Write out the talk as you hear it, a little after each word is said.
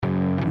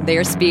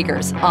They're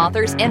speakers,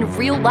 authors, and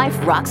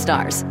real-life rock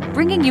stars,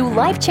 bringing you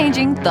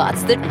life-changing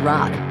thoughts that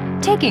rock.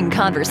 Taking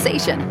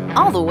conversation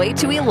all the way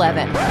to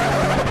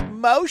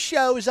 11. Most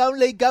shows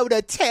only go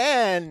to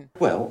 10.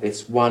 Well,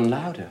 it's one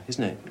louder,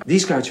 isn't it?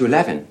 These go to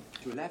 11.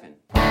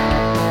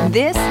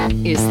 This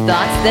is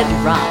Thoughts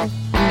That Rock.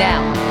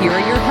 Now, here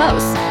are your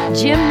hosts,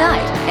 Jim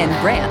Knight and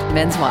Brant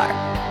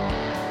Menswar.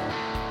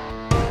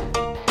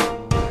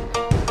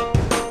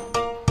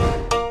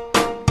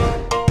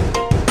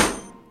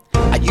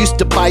 Used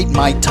to bite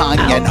my tongue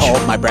and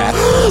hold my breath,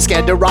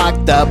 scared to rock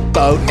the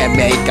boat and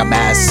make a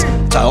mess.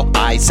 So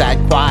I sat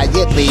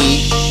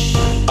quietly,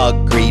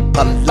 agreed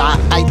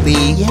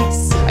politely.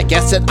 Yes, I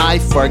guess that I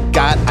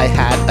forgot I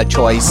had a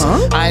choice.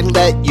 I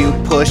let you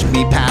push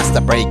me past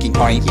the breaking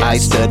point. Yes. I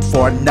stood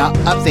for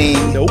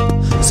nothing. Nope.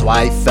 So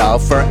I fell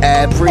for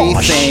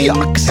everything.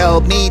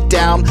 Held me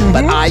down,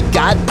 but I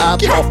got up.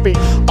 Get off me.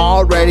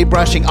 Already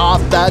brushing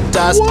off the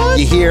dust. What?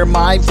 You hear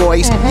my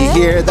voice, you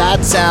hear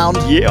that sound.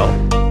 Yeah.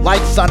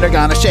 Like thunder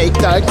gonna shake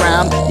the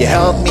ground. You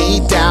held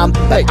me down,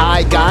 but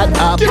I got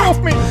up. Get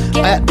off me.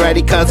 Get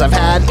ready, cause I've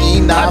had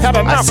enough.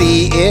 I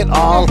see it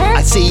all,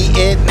 I see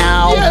it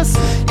now. Yes.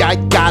 I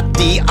got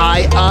the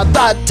eye of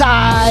the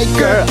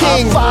tiger,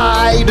 King. A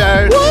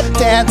fighter. What?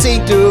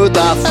 Dancing through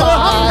the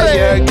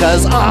fire,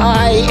 cause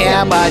I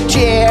am a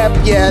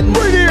champion.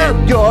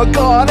 And you're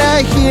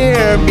gonna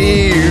hear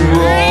me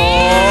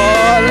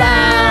roar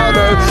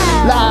louder,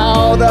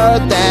 louder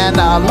than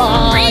a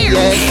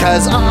lion,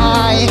 cause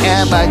I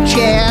am a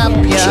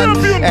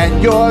champion,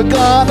 and you're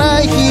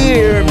gonna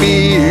hear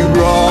me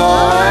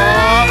roar.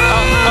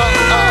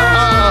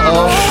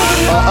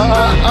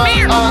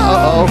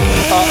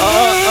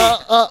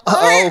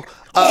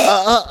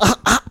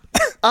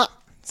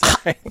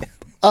 Sorry.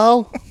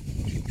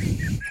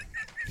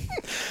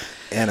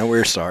 Anna,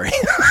 we're sorry.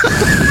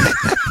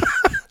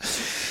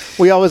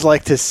 We always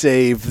like to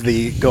save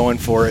the going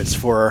for it's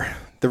for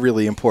the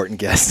really important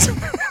guests.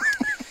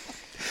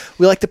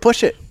 We like to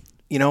push it.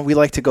 You know, we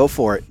like to go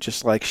for it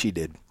just like she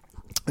did.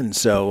 And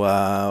so,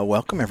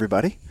 welcome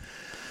everybody.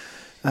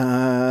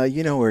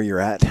 You know where you're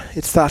at.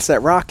 It's Thoughts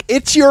That Rock.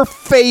 It's your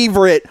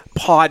favorite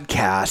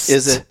podcast.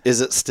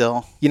 Is it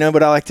still? You know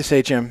what I like to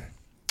say, Jim?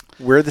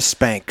 We're the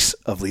Spanx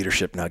of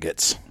leadership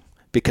nuggets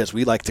because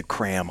we like to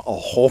cram a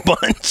whole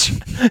bunch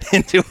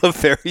into a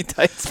very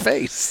tight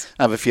space.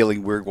 I have a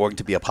feeling we're going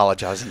to be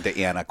apologizing to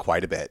Anna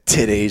quite a bit.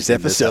 Today's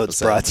episode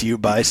is brought to you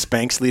by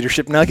Spanx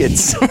Leadership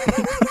Nuggets.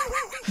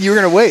 You're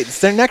going to wait.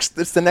 It's the next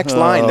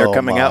line they're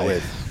coming out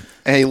with.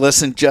 Hey,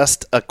 listen,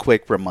 just a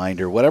quick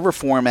reminder. Whatever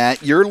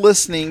format you're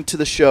listening to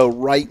the show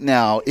right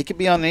now, it could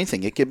be on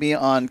anything. It could be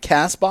on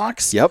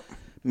CastBox. Yep.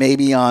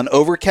 Maybe on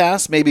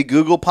Overcast. Maybe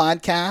Google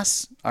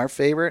Podcasts. Our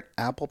favorite.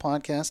 Apple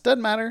Podcasts.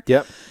 Doesn't matter.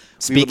 Yep.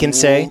 Speak and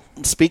say.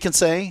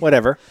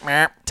 Whatever.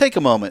 Take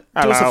a moment.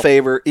 Do us a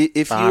favor.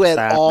 If you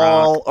at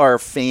all are a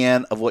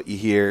fan of what you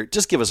hear,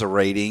 just give us a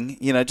rating.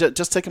 You know,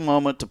 just take a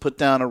moment to put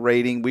down a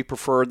rating. We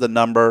prefer the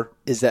number.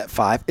 Is that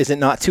 5? Is it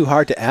not too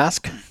hard to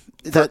ask?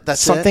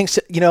 That's something. it.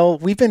 You know,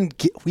 we've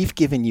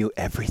given you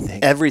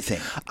everything. Everything.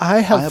 I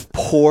have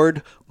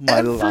poured my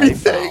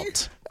life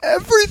out.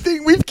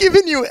 Everything. We've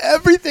given you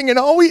everything, and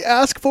all we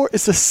ask for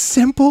is a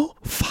simple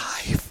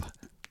 5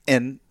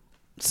 and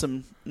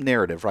some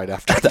narrative right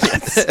after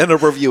that. And a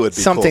review would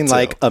be something cool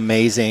like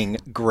amazing,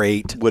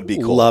 great, would be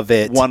cool. Love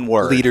it. One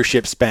word.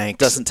 Leadership Spanx.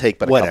 Doesn't take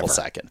but a couple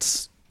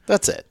seconds.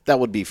 That's it. That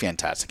would be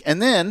fantastic.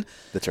 And then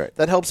that's right.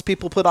 That helps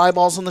people put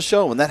eyeballs on the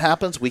show. When that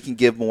happens, we can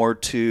give more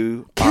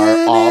to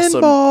Cannonball.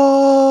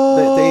 our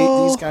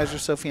awesome. These guys are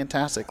so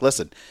fantastic.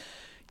 Listen,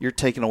 you're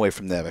taken away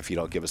from them if you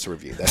don't give us a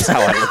review. That's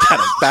how I look at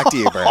it. Back to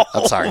you, Brent.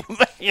 I'm sorry.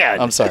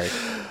 I'm sorry.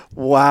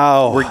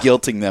 Wow. We're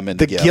guilting them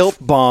into the guilt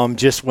bomb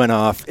just went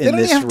off in this room. They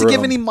don't even have to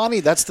give any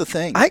money. That's the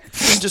thing. You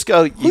can just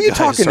go, you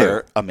guys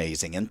are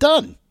amazing and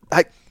done.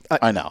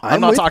 I know.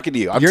 I'm not talking to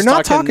you. You're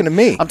not talking to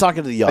me. I'm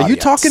talking to the audience. Are you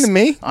talking to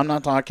me? I'm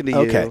not talking to you.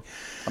 Okay.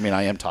 I mean,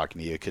 I am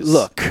talking to you because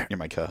you're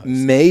my co-host.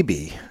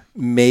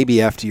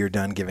 Maybe after you're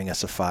done giving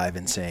us a 5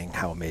 and saying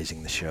how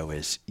amazing the show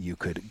is, you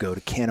could go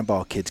to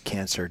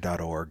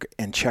cannonballkidscancer.org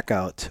and check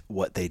out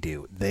what they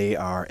do. They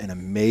are an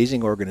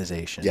amazing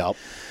organization. Yep.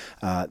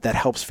 That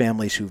helps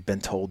families who've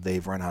been told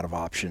they've run out of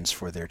options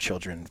for their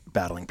children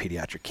battling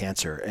pediatric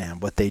cancer.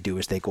 And what they do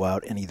is they go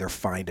out and either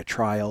find a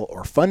trial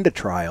or fund a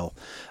trial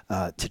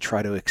to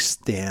try to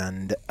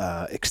extend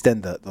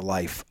the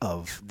life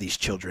of these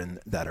children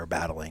that are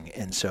battling.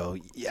 And so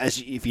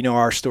if you know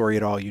our story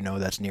at all, you know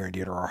that's near and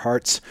dear to our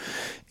hearts.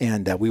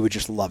 And we would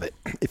just love it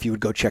if you would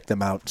go check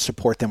them out,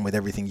 support them with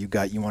everything you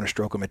got. You want to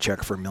stroke them a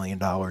check for $1 million,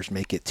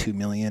 make it $2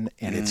 million,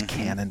 and it's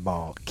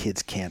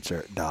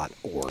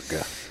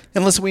cannonballkidscancer.org.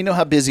 And listen, we know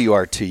how busy you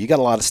are too. You got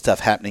a lot of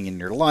stuff happening in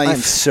your life. I'm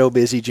so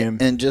busy, Jim.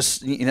 And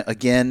just,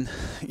 again,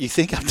 you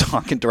think I'm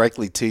talking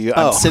directly to you.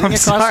 I'm sitting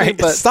across sorry. you,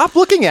 but stop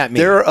looking at me.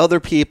 There are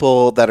other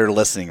people that are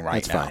listening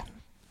right That's now. Fine.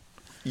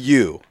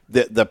 You,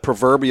 the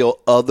proverbial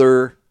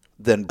other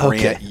than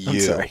Brant, okay. you I'm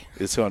sorry.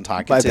 is who I'm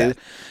talking My to. bad.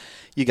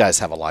 You guys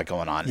have a lot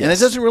going on. Yes. And it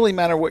doesn't really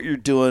matter what you're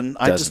doing.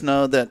 I just Doesn't.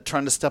 know that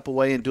trying to step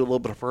away and do a little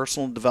bit of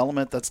personal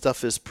development, that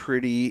stuff is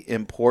pretty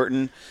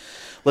important.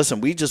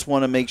 Listen, we just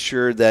want to make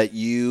sure that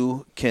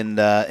you can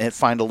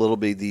find a little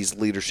bit of these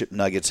leadership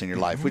nuggets in your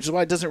life, which is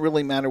why it doesn't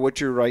really matter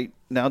what you're right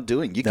now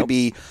doing. You could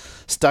be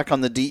stuck on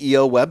the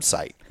DEO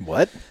website.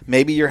 What?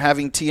 Maybe you're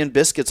having tea and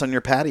biscuits on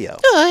your patio.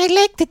 Oh, I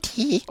like the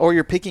tea. Or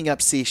you're picking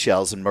up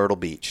seashells in Myrtle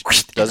Beach.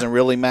 Doesn't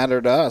really matter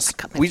to us.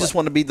 We just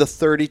want to be the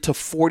 30 to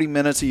 40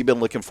 minutes that you've been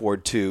looking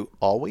forward to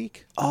all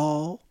week.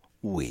 All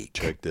week.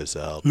 Check this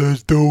out.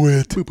 Let's do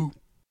it. Boo-boo.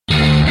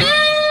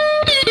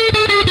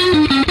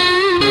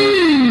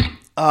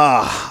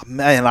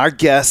 Man, our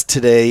guest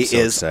today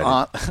is excited.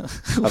 on.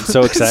 I'm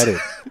so excited.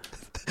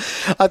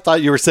 I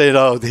thought you were saying,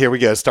 oh, here we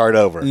go, start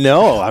over.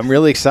 No, I'm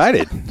really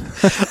excited.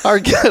 Our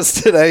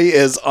guest today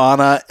is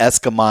Anna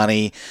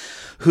Eskamani,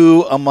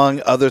 who,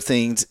 among other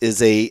things,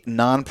 is a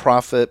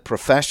nonprofit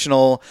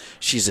professional.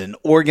 She's an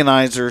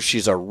organizer.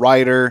 She's a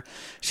writer.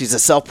 She's a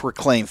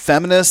self-proclaimed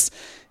feminist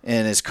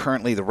and is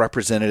currently the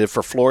representative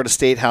for Florida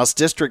State House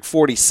District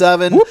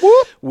 47. Whoop,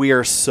 whoop. We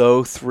are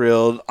so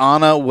thrilled.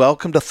 Anna,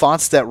 welcome to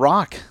Thoughts That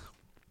Rock.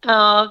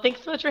 Oh,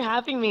 thanks so much for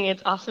having me.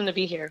 It's awesome to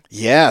be here.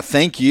 Yeah,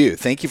 thank you.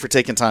 Thank you for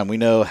taking time. We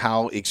know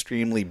how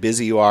extremely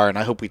busy you are, and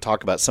I hope we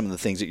talk about some of the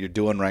things that you're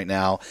doing right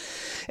now.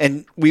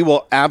 And we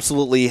will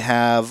absolutely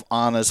have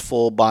Anna's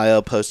full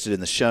bio posted in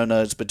the show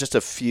notes, but just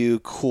a few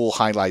cool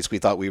highlights we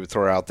thought we would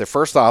throw out there.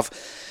 First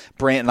off,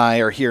 Brant and I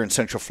are here in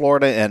Central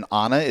Florida, and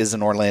Anna is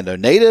an Orlando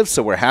native,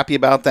 so we're happy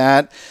about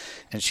that.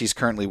 And she's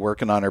currently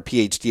working on her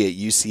PhD at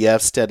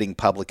UCF studying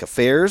public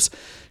affairs.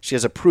 She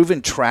has a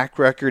proven track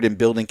record in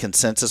building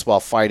consensus while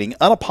fighting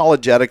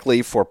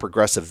unapologetically for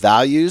progressive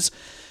values.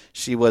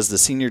 She was the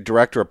Senior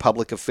Director of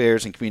Public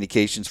Affairs and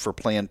Communications for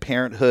Planned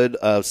Parenthood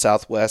of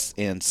Southwest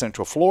and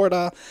Central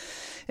Florida.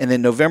 And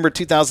in November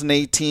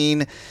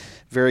 2018,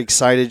 very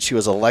excited, she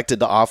was elected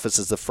to office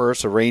as the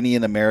first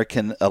Iranian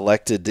American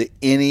elected to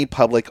any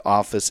public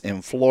office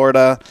in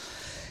Florida.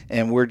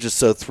 And we're just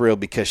so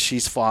thrilled because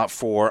she's fought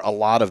for a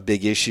lot of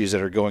big issues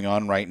that are going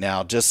on right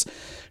now. Just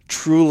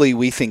truly,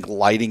 we think,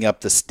 lighting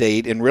up the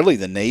state and really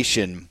the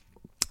nation.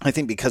 I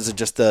think because of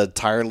just the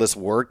tireless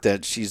work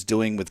that she's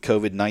doing with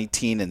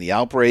COVID-19 and the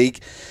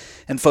outbreak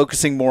and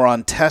focusing more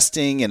on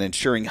testing and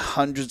ensuring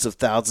hundreds of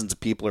thousands of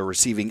people are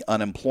receiving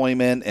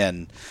unemployment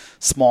and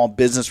small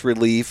business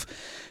relief.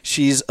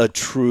 She's a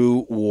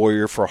true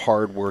warrior for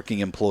hardworking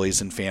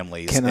employees and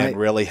families. And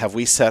really, have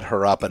we set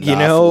her up enough? You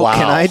know, wow.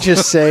 Can I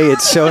just say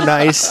it's so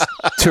nice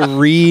to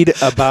read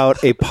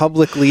about a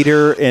public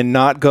leader and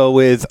not go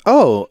with,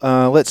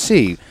 let's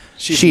see.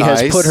 She nice.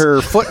 has put her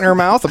foot in her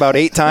mouth about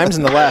 8 times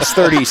in the last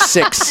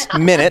 36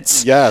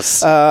 minutes.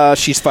 Yes.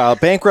 She's filed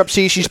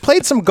bankruptcy. She's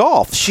played some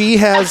golf. She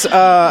has,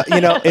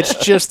 it's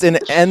just an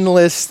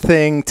endless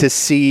thing to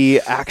see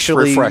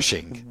actually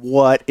refreshing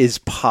what is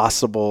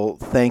possible.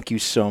 Thank you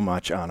so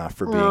much, Anna,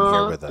 for being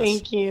here with us.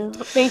 Thank you.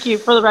 Thank you.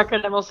 For the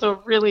record, I'm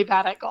also really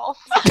bad at golf.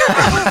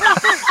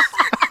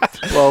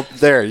 Well,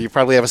 there, you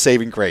probably have a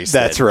saving grace.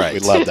 That's then. right. We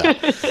love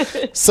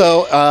that.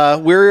 So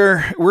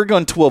we're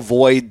going to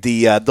avoid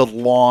the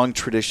long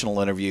traditional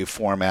interview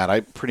format.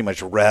 I pretty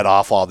much read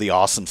off all the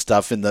awesome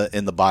stuff in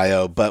the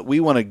bio, but we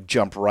want to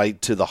jump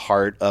right to the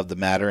heart of the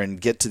matter and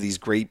get to these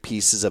great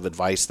pieces of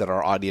advice that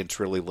our audience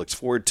really looks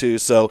forward to.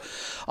 So,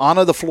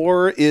 Anna, the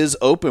floor is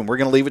open. We're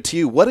going to leave it to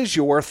you. What is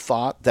your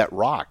thought that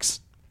rocks?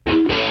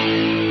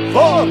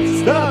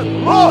 Thoughts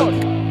that rock.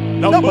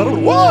 Number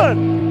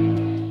 1.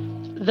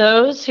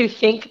 Those who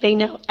think they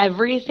know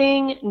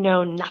everything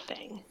know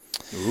nothing.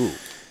 Ooh.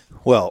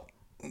 Well,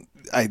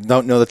 I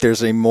don't know that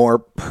there's a more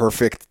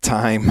perfect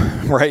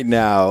time right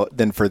now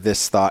than for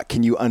this thought.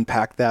 Can you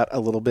unpack that a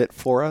little bit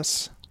for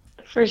us?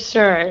 For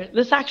sure.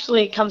 This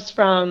actually comes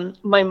from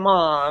my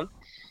mom,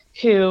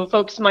 who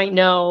folks might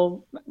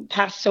know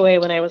passed away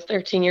when I was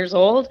 13 years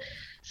old.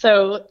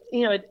 So,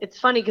 it's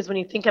funny because when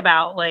you think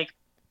about like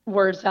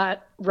words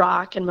that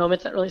rock and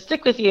moments that really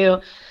stick with you,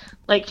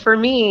 like for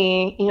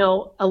me,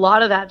 a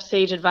lot of that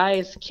sage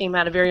advice came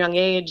at a very young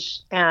age,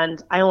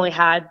 and I only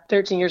had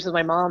 13 years with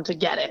my mom to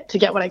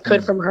get what I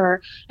could from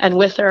her and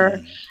with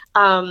her.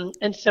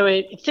 And so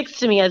it sticks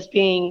to me as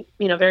being,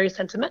 very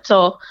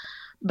sentimental.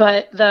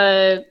 But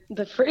the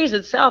phrase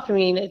itself,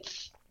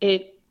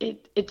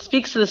 it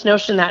speaks to this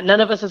notion that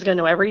none of us is going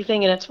to know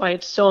everything, and that's why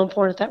it's so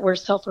important that we're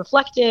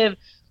self-reflective,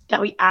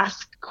 that we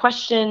ask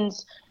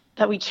questions,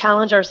 that we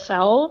challenge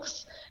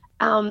ourselves,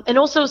 and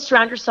also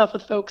surround yourself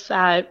with folks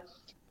that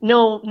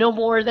know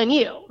more than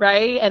you,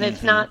 right? And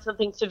it's not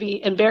something to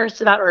be embarrassed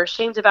about or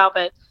ashamed about,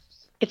 but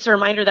it's a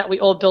reminder that we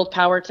all build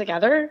power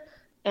together.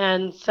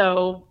 And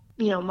so,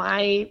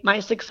 my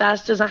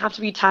success doesn't have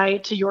to be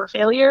tied to your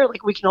failure.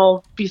 Like, we can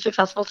all be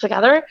successful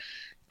together,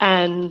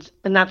 and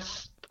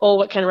that's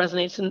what kind of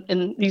resonates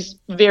in these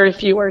very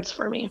few words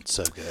for me.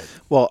 So good.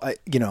 Well,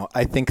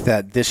 I think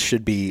that this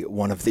should be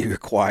one of the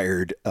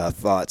required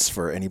thoughts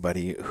for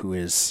anybody who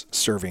is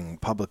serving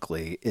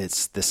publicly.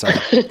 It's this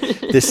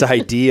this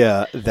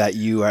idea that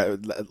you are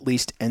at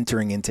least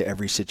entering into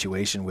every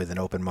situation with an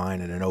open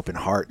mind and an open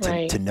heart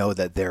to know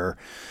that they're.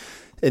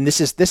 And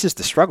this is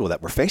the struggle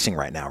that we're facing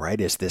right now,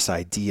 right? Is this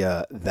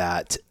idea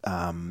that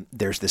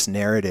there's this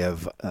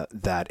narrative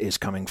that is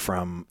coming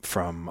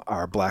from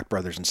our Black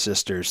brothers and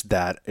sisters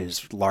that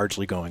is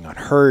largely going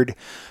unheard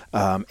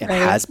and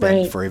has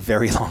been for a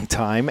very long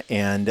time.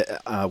 And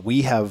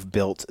we have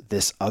built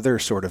this other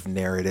sort of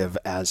narrative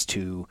as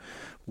to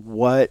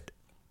what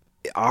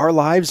our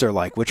lives are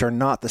like, which are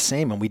not the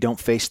same, and we don't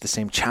face the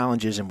same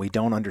challenges, and we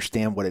don't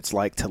understand what it's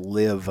like to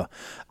live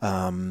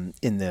in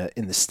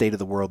the state of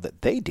the world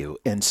that they do.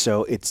 And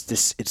so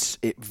it's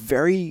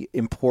very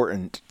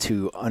important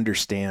to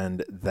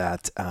understand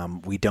that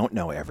we don't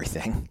know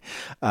everything,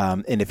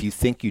 and if you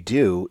think you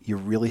do, you're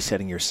really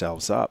setting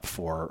yourselves up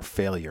for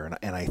failure.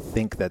 And I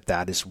think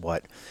that is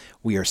what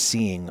we are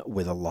seeing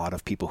with a lot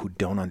of people who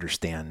don't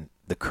understand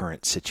the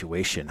current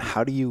situation.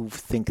 How do you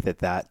think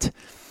that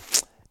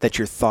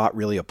your thought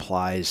really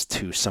applies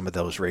to some of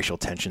those racial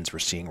tensions we're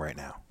seeing right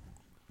now?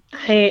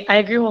 I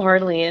agree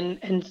wholeheartedly.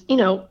 And you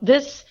know,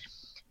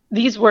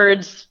 these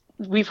words,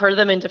 we've heard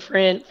them in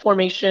different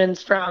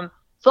formations from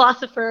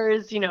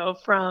philosophers, you know,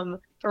 from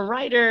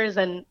writers,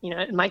 and, you know,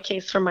 in my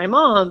case, from my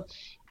mom.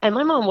 And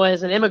my mom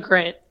was an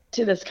immigrant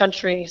to this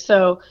country.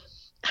 So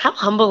how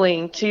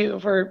humbling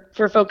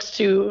for folks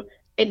to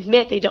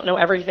admit they don't know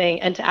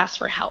everything and to ask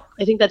for help.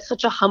 I think that's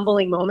such a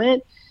humbling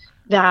moment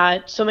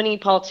that so many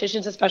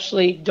politicians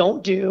especially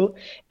don't do.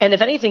 And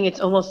if anything,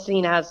 it's almost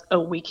seen as a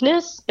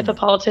weakness if a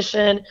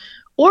politician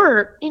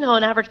or, you know,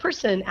 an average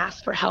person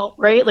asks for help,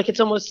 right? Like,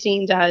 it's almost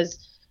seen as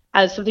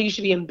something you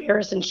should be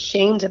embarrassed and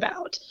shamed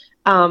about.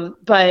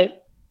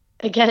 But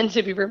again,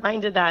 to be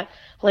reminded that,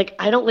 like,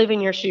 I don't live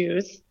in your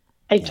shoes.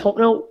 I don't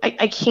know.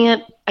 I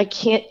can't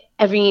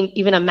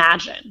even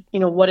imagine, you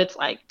know, what it's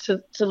like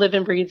to live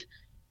and breathe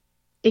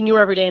in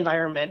your everyday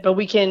environment, but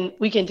we can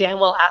damn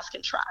well ask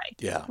and try,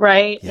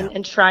 right? Yeah.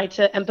 And try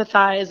to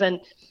empathize and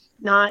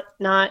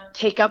not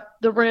take up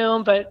the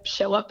room, but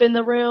show up in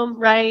the room,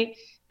 right?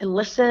 And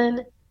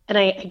listen. And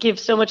I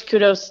give so much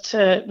kudos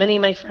to many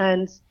of my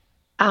friends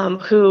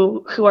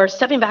who are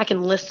stepping back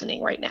and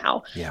listening right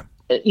now,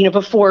 you know,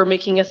 before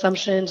making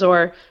assumptions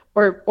or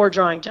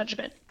drawing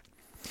judgment.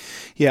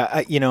 Yeah,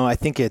 I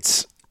think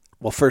it's,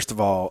 well, first of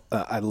all,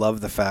 I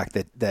love the fact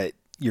that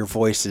your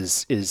voice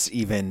is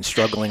even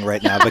struggling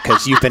right now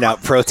because you've been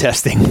out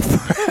protesting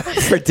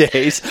for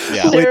days.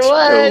 Yeah.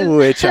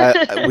 Which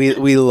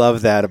we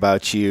love that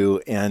about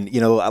you. And, you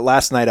know,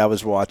 last night I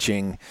was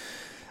watching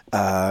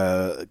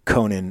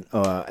Conan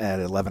at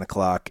 11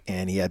 o'clock,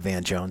 and he had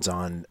Van Jones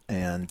on.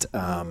 And,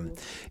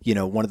 you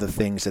know, one of the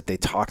things that they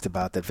talked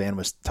about, that Van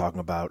was talking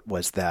about,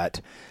 was that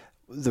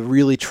the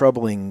really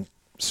troubling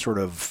sort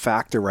of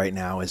factor right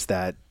now is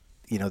that,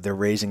 you know, they're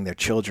raising their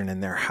children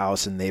in their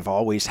house, and they've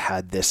always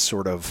had this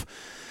sort of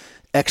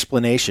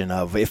explanation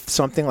of, if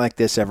something like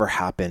this ever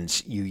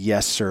happens, you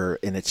yes sir,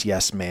 and it's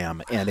yes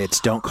ma'am, and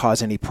it's don't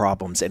cause any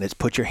problems, and it's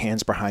put your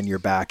hands behind your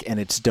back, and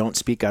it's don't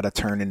speak out of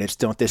turn, and it's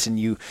don't this,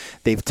 and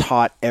they've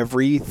taught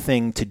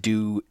everything to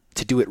do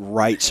it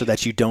right so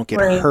that you don't get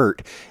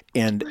hurt.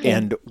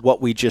 And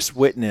what we just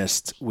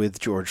witnessed with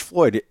George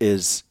Floyd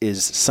is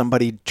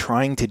somebody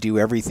trying to do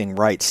everything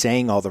right,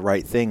 saying all the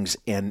right things,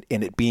 and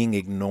it being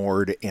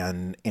ignored,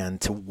 and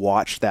to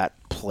watch that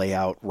play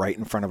out right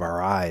in front of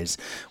our eyes,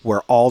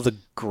 where all the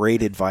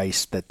great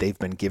advice that they've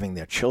been giving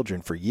their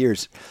children for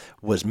years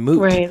was moot.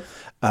 Right.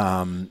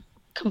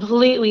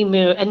 Completely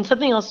moot. And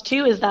something else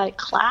too is that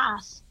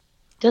class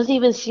doesn't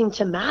even seem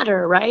to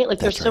matter, right? Like,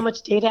 there's so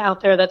much data out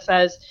there that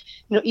says,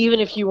 you know, even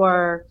if you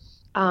are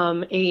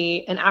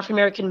an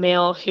African-American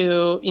male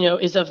who, you know,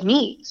 is of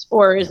means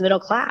or is middle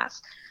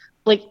class,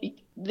 like,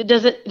 it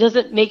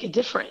doesn't make a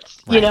difference,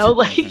 you know,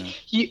 like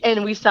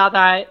and we saw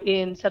that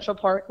in Central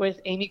Park with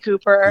Amy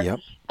Cooper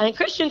and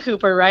Christian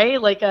Cooper,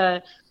 right? Like,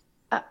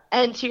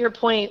 and to your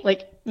point,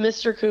 like,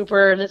 Mr.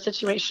 Cooper in this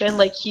situation,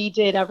 like, he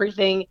did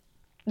everything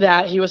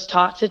that he was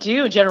taught to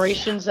do.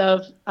 Generations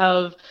of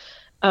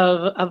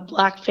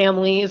Black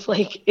families,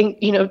 like,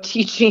 you know,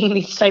 teaching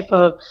these type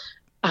of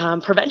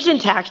prevention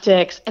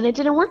tactics, and it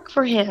didn't work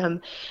for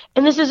him.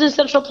 And this is in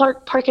Central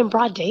Park in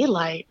broad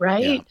daylight,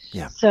 right?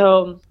 Yeah.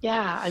 So,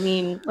 I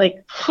mean,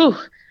 like,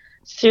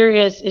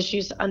 serious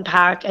issues to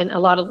unpack, and a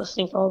lot of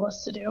listening for all of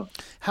us to do.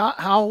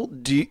 How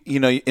do you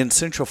know, in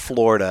Central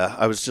Florida,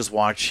 I was just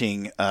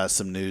watching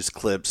some news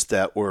clips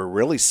that were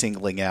really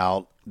singling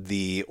out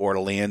the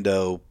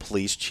Orlando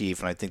police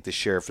chief, and I think the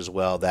sheriff as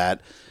well,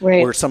 that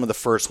were some of the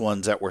first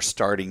ones that were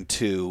starting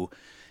to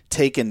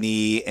take a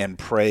knee and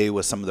pray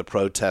with some of the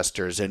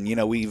protesters. And, you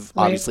know, we've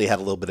obviously had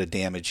a little bit of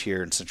damage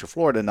here in Central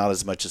Florida, not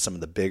as much as some of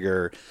the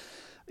bigger,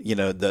 you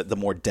know, the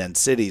more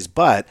dense cities.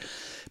 But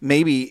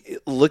maybe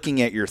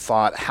looking at your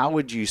thought, how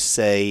would you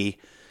say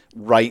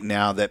right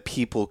now that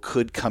people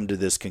could come to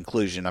this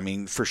conclusion? I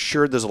mean, for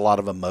sure there's a lot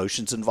of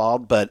emotions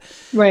involved, but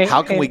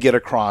how can we get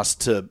across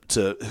to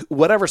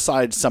whatever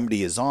side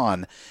somebody is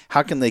on,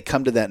 how can they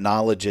come to that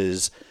knowledge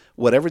is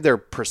whatever their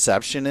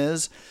perception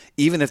is,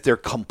 even if they're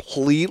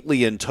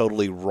completely and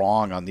totally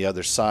wrong on the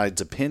other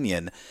side's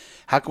opinion,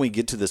 how can we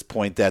get to this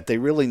point that they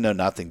really know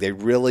nothing? They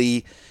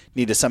really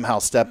need to somehow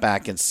step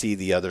back and see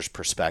the other's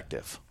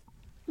perspective.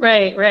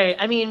 Right.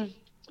 I mean,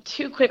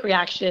 two quick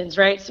reactions,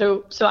 right?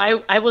 So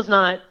I was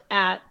not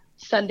at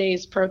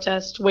Sunday's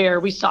protest where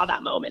we saw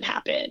that moment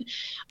happen.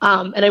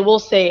 And I will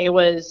say it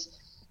was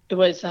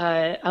many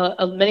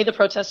of the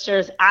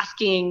protesters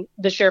asking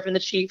the sheriff and the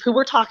chief who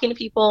were talking to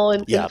people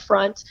in the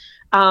front,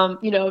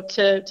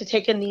 to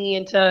take a knee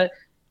and to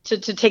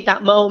take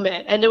that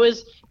moment. And it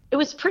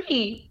was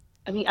pretty,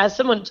 I mean, as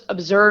someone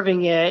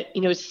observing it,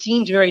 it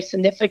seemed very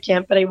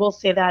significant, but I will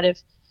say that if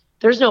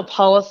there's no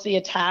policy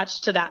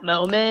attached to that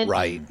moment,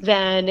 right,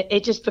 then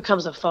it just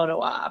becomes a photo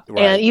op.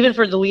 Right. And even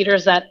for the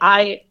leaders that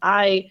I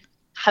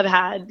have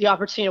had the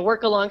opportunity to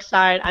work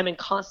alongside, I'm in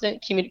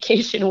constant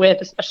communication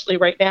with, especially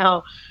right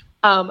now.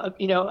 I've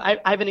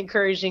been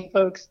encouraging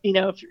folks,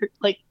 if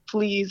you're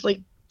please,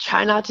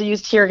 try not to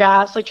use tear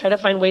gas, try to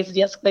find ways to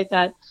de-escalate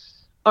that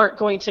aren't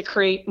going to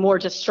create more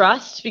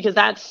distrust, because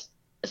that's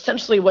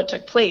essentially what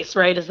took place,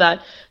 right? Is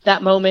that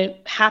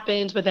moment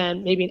happened, but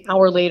then maybe an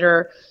hour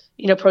later,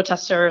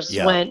 protesters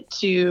went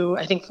to,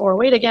 I think,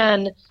 408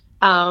 again,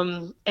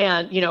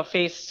 and,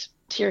 faced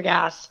tear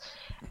gas.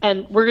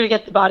 And we're going to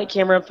get the body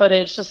camera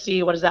footage to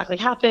see what exactly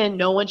happened.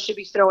 No one should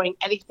be throwing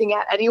anything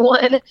at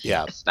anyone,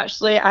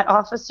 especially at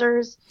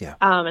officers. Yeah.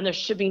 And there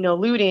should be no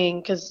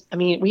looting because, I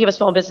mean, we have a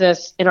small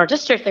business in our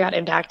district that got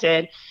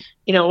impacted.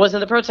 It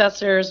wasn't the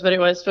protesters, but it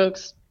was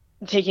folks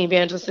taking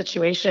advantage of the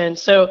situation.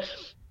 So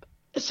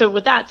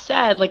with that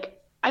said,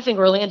 I think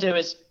Orlando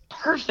is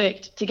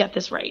perfect to get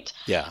this right.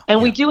 Yeah.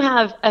 And we do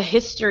have a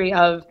history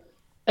of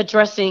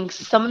addressing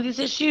some of these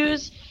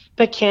issues,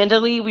 but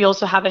candidly, we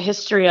also have a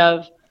history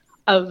of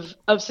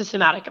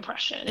systematic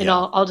oppression. And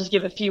I'll just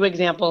give a few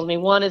examples. I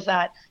mean, one is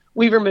that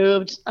we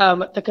removed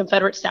the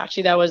Confederate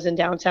statue that was in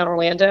downtown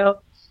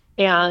Orlando,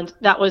 and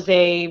that was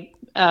a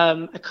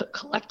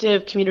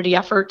collective community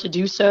effort to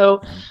do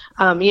so.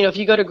 If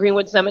you go to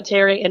Greenwood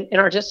Cemetery in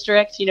our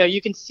district,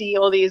 you can see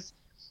all these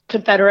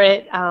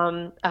Confederate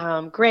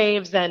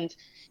graves, and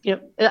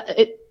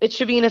it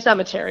should be in a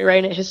cemetery,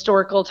 right? In a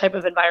historical type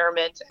of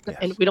environment.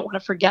 And we don't want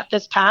to forget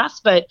this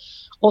past, but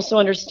also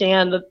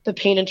understand the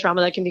pain and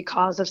trauma that can be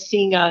caused of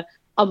seeing a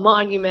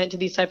monument to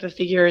these type of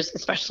figures,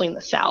 especially in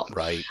the South.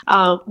 Right.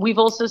 We've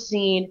also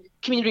seen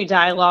community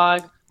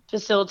dialogue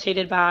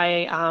facilitated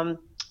by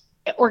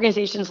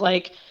organizations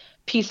like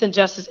Peace and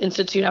Justice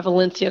Institute at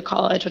Valencia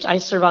College, which I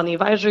serve on the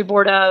advisory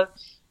board of.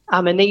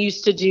 And they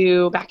used to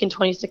do, back in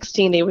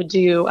 2016, they would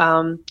do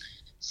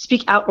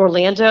Speak Out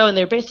Orlando, and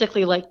they're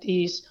basically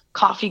these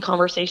coffee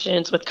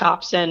conversations with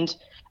cops and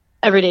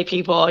everyday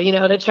people,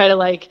 to try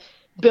to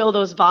build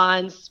those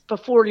bonds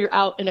before you're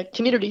out in a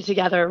community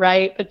together,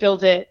 right? But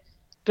build it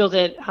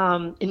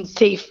in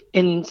safe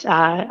and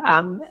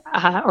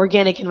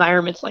organic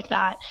environments like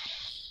that.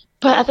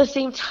 But at the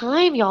same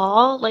time,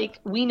 y'all,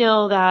 we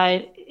know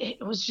that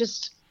it was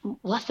just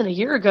less than a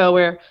year ago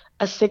where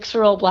a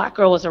 6-year-old Black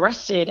girl was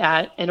arrested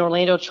at an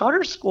Orlando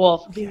charter school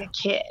for being a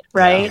kid,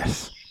 right?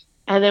 Yes.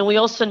 And then we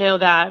also know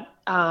that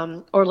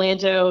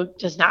Orlando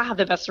does not have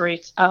the best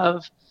rates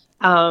of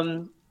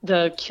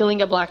the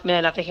killing of Black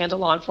men at the hand of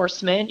law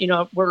enforcement.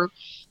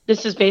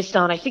 This is based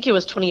on, I think it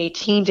was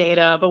 2018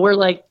 data, but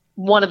we're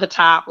one of the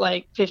top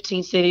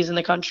 15 cities in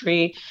the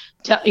country.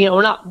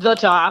 We're not the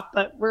top,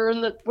 but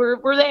we're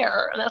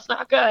there, and that's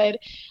not good.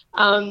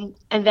 And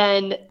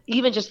then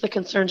even just the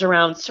concerns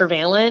around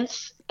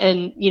surveillance,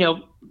 and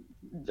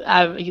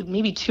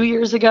maybe 2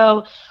 years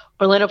ago,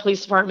 Orlando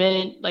Police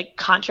Department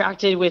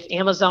contracted with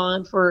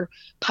Amazon for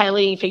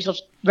piloting facial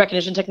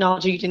recognition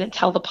technology. You didn't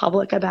tell the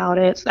public about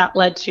it, so that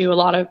led to a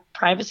lot of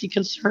privacy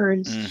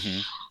concerns. Mm-hmm.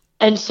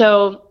 And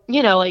so,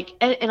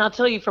 and I'll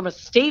tell you, from a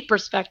state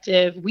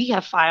perspective, we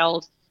have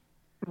filed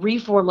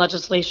reform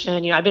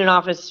legislation. I've been in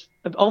office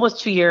almost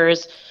 2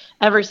 years.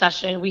 Every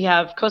session, we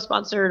have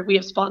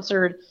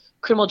sponsored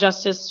criminal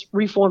justice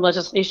reform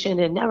legislation,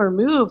 and never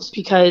moves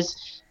because,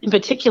 in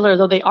particular,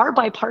 though they are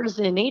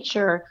bipartisan in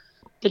nature,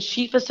 the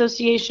Chief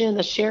Association,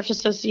 the Sheriff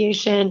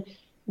Association,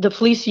 the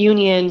police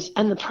unions,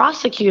 and the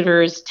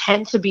prosecutors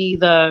tend to be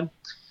the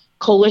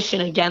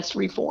coalition against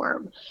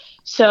reform.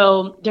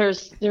 So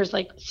there's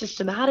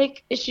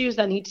systematic issues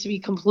that need to be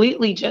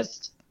completely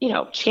just,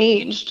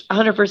 changed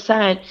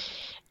 100%.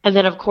 And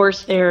then, of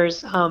course,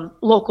 there's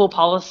local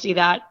policy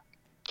that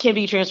can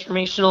be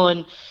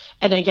transformational.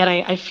 And again,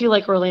 I feel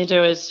like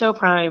Orlando is so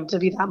primed to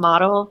be that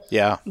model.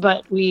 Yeah.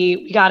 But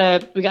we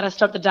gotta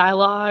start the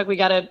dialogue. We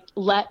gotta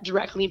let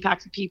directly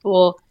impacted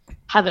people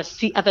have a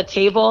seat at the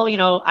table.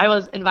 I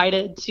was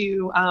invited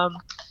to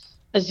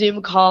a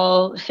Zoom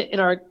call in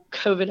our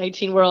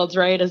COVID-19 worlds,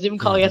 right? A Zoom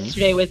call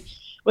yesterday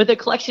with a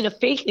collection of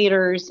faith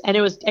leaders, and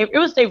it was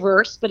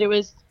diverse, but it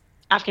was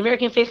African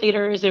American faith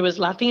leaders, it was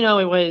Latino,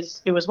 it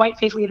was white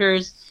faith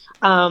leaders.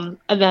 And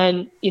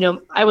then,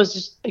 I was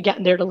just,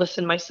 again, there to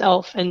listen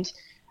myself, and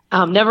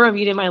never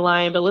unmuted my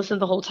line, but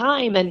listened the whole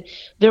time. And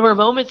there were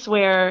moments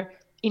where,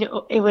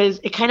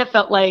 it kind of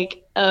felt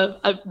like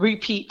a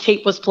repeat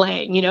tape was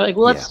playing, like,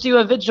 well, let's do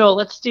a vigil,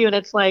 and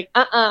it's like,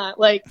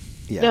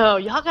 no,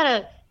 y'all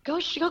gotta go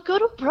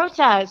to a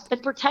protest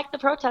and protect the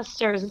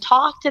protesters and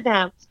talk to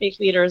them, faith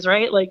leaders,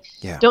 right? Like,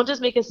 don't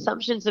just make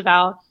assumptions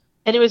about.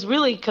 And it was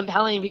really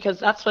compelling because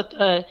that's what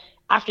the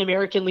African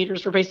American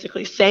leaders were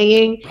basically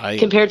saying,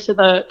 compared to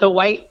the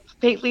white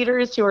faith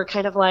leaders who are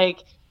kind of like,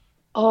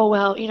 oh,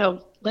 well,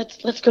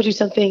 let's go do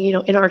something,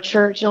 in our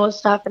church and all this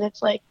stuff. And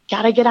it's like,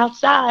 gotta get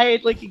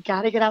outside. Like, you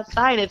gotta get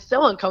outside. It's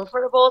so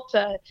uncomfortable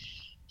to,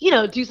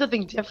 do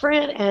something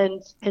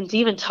different and to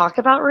even talk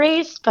about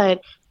race.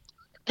 But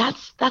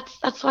that's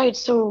why it's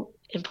so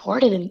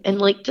important. And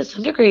like, to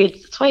some degree,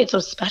 that's why it's so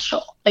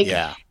special. Like,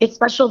 it's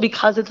special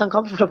because it's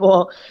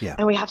uncomfortable,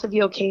 and we have to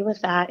be okay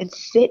with that and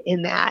sit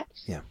in that.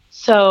 Yeah.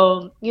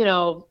 So,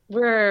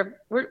 we're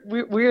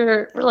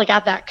like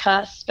at that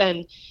cusp,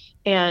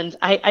 and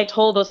I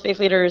told those faith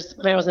leaders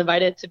when I was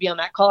invited to be on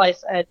that call, I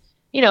said,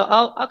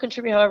 I'll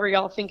contribute however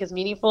y'all think is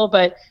meaningful,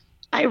 but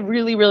I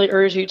really, really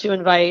urge you to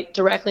invite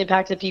directly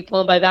impacted people.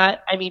 And by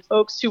that, I mean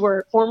folks who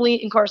were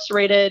formerly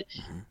incarcerated,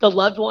 the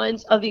loved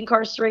ones of the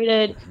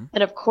incarcerated,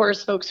 and of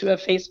course, folks who have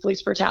faced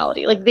police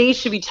brutality. Like, they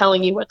should be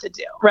telling you what to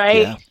do,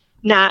 right? Yeah.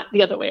 Not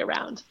the other way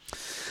around.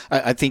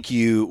 I think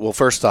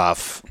first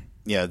off,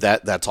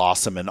 that's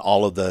awesome. And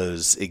all of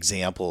those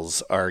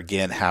examples are,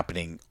 again,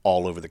 happening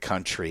all over the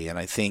country. And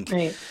I think,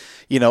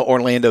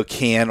 Orlando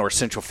or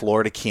Central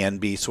Florida can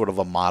be sort of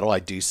a model. I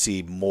do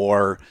see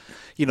more,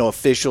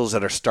 officials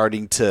that are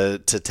starting to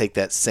take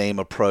that same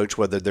approach,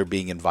 whether they're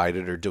being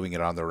invited or doing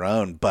it on their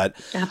own. But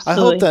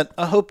Absolutely.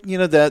 I hope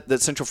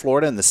that Central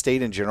Florida and the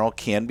state in general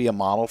can be a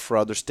model for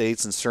other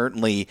states. And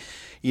certainly,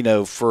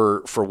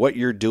 for what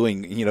you're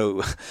doing,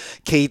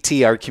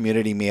 KT, our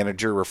community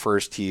manager,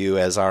 refers to you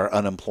as our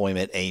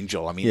unemployment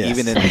angel. I mean,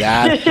 even in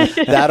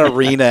that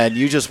arena, and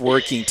you just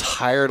working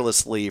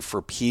tirelessly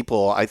for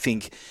people, I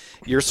think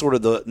you're sort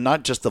of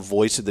not just the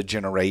voice of the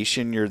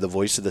generation, you're the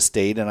voice of the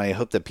state. And I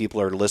hope that people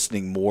are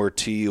listening more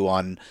to you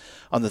on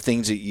the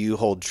things that you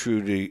hold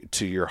true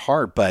to your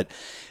heart. But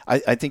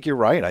I think you're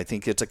right. I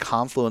think it's a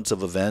confluence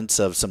of events,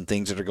 of some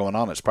things that are going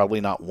on. It's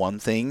probably not one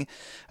thing.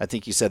 I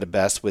think you said it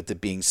best with it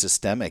being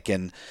systemic.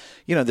 And,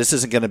 this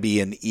isn't going to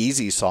be an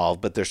easy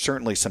solve, but there's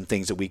certainly some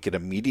things that we could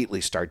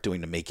immediately start doing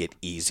to make it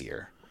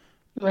easier.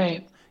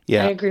 Right.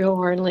 Yeah. I agree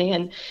wholeheartedly.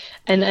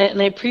 And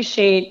I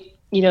appreciate,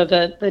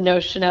 the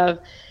notion of,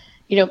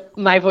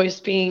 my voice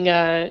being,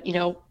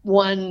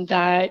 one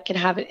that can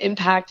have an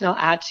impact. And I'll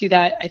add to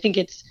that, I think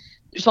it's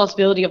the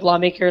responsibility of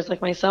lawmakers like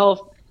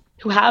myself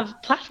who have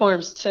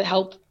platforms to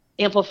help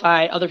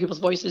amplify other people's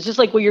voices, just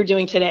like what you're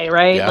doing today,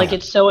 right? Yeah. Like,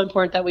 it's so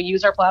important that we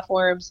use our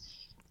platforms.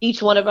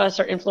 Each one of us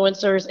are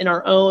influencers in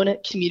our own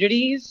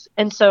communities.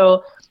 And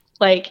so,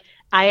 like,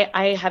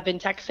 I have been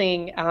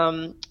texting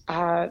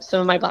some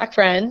of my Black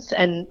friends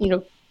and,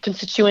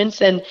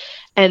 constituents and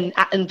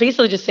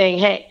basically just saying,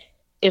 hey,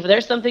 if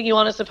there's something you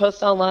want us to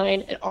post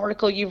online, an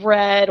article you've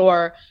read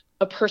or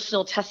a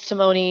personal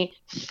testimony,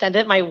 send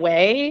it my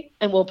way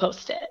and we'll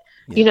post it,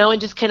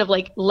 and just kind of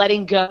like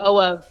letting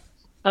go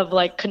of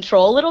like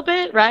control a little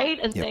bit. Right.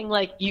 And saying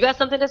like, you got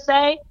something to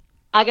say,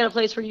 I got a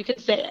place where you can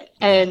say it.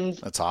 And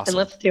that's awesome.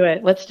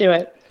 And let's do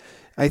it.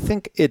 I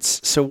think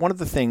so one of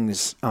the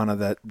things,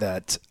 Anna,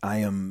 that I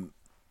am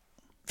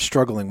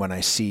struggling when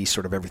I see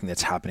sort of everything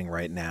that's happening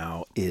right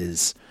now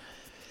is,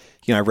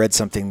 I read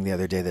something the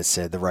other day that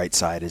said the right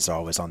side is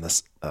always on the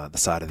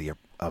side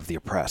of the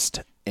oppressed.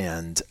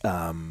 And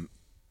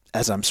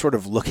as I'm sort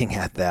of looking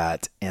at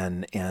that,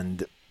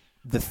 and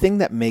the thing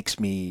that makes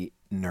me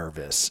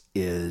nervous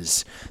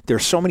is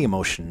there's so many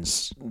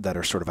emotions that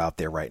are sort of out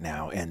there right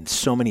now, and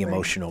so many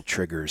emotional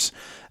triggers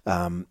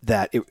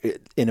that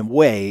in a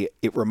way,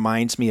 it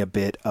reminds me a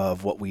bit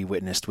of what we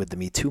witnessed with the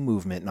Me Too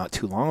movement not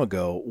too long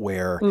ago,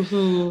 where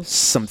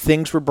some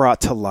things were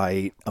brought to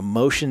light,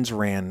 emotions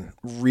ran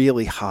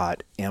really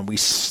hot, and we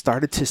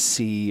started to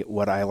see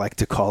what I like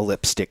to call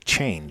lipstick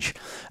change.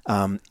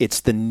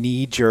 It's the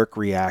knee-jerk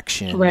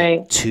reaction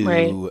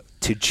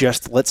to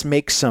just let's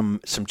make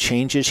some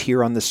changes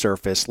here on the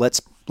surface.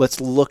 Let's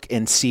look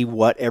and see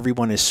what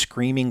everyone is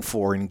screaming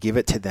for and give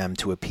it to them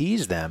to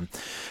appease them.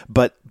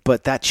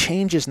 But that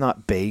change is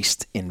not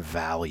based in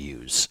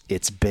values.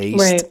 It's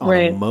based on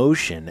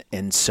emotion.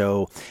 And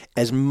so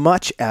as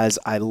much as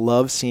I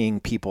love seeing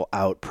people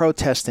out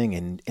protesting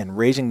and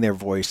raising their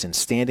voice and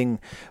standing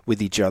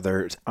with each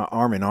other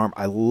arm in arm,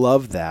 I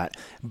love that.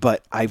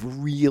 But I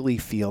really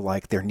feel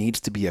like there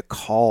needs to be a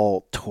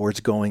call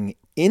towards going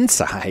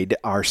inside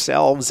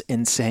ourselves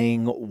and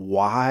saying,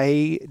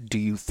 why do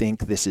you think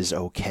this is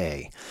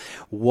okay?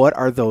 What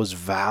are those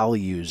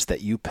values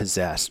that you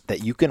possess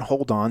that you can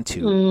hold on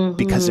to?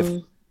 Because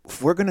if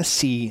we're going to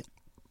see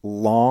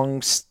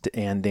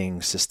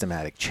long-standing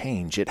systematic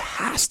change, it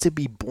has to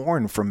be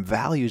born from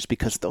values,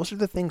 because those are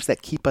the things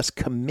that keep us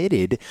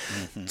committed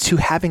to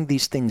having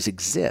these things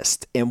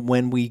exist. And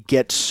when we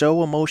get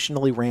so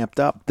emotionally ramped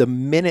up, the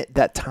minute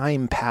that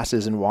time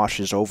passes and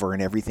washes over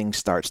and everything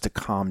starts to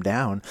calm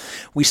down,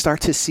 we start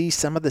to see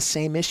some of the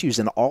same issues,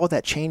 and all of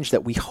that change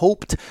that we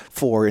hoped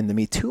for in the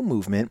Me Too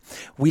movement,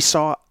 we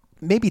saw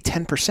maybe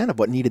 10% of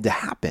what needed to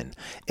happen.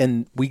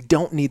 And we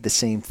don't need the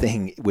same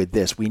thing with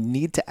this. We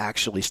need to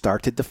actually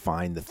start to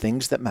define the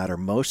things that matter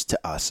most to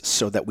us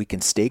so that we can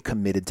stay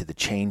committed to the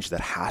change that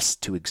has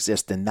to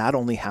exist. And that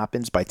only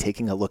happens by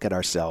taking a look at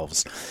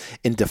ourselves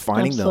and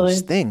defining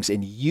those things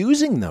and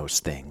using those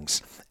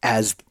things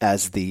as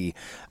the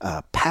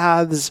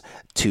paths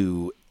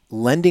to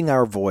lending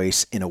our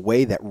voice in a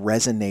way that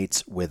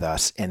resonates with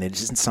us. And it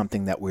isn't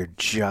something that we're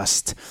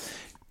just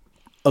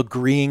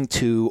agreeing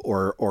to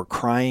or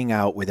crying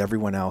out with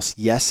everyone else.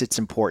 Yes, it's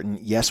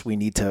important. Yes, we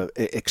need to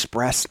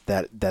express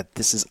that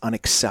this is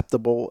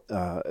unacceptable,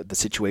 the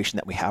situation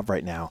that we have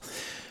right now.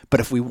 But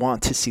if we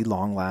want to see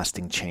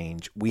long-lasting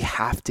change, we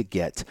have to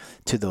get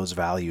to those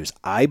values.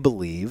 I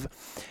believe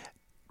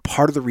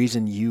part of the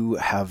reason you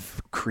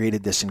have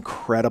created this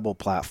incredible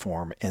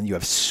platform and you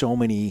have so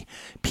many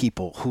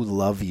people who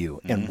love you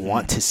and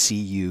want to see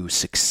you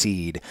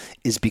succeed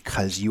is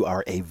because you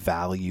are a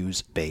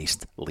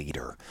values-based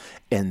leader.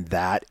 And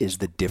that is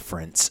the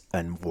difference.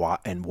 And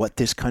what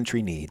this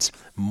country needs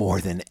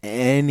more than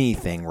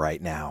anything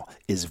right now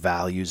is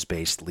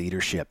values-based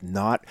leadership.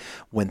 Not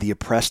when the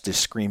oppressed is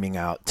screaming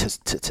out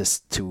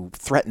to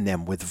threaten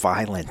them with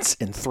violence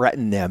and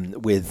threaten them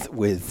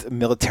with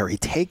military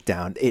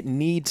takedown. It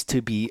needs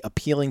to be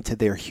appealing to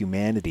their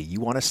humanity. You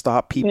want to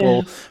stop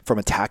people from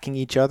attacking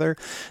each other,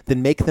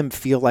 then make them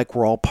feel like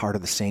we're all part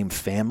of the same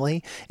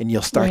family, and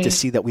you'll start to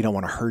see that we don't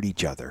want to hurt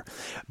each other.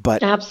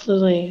 But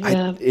absolutely,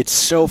 it's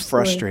so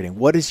frustrating.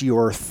 What is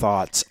your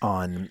thoughts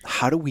on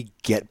how do we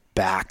get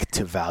back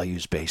to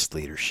values-based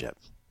leadership?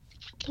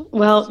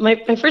 Well,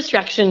 my first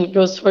reaction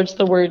goes towards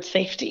the word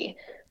safety,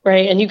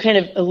 right? And you kind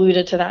of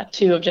alluded to that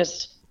too, of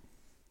just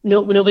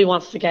nobody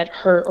wants to get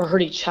hurt or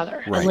hurt each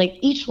other. Right. And like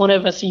each one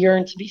of us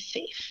yearn to be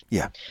safe.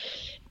 Yeah.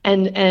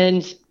 And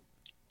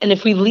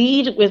if we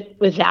lead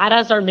with that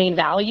as our main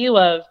value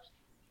of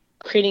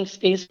creating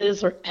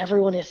spaces where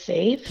everyone is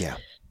safe,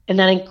 and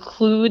that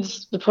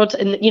includes the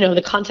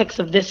the context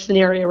of this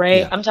scenario, right?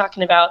 Yeah. I'm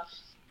talking about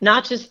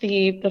not just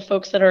the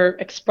folks that are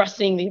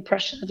expressing the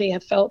oppression that they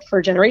have felt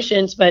for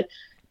generations, but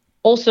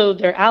also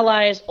their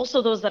allies,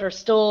 also those that are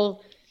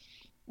still,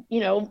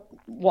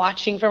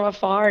 watching from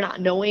afar, not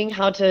knowing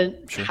how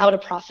to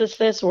process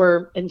this,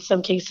 or in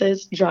some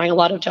cases drawing a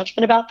lot of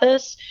judgment about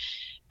this.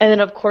 And then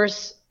of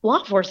course, law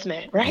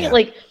enforcement, right? Yeah.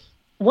 Like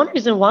one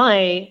reason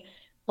why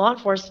law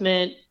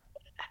enforcement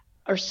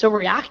are so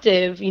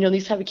reactive,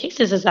 these type of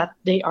cases, is that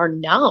they are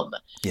numb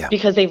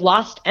because they've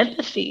lost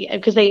empathy and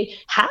because they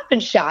have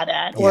been shot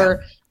at,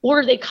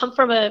 or they come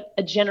from a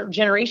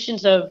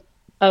generations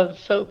of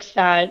folks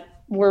that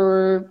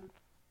were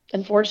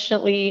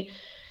unfortunately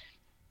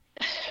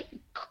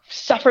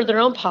suffered their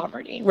own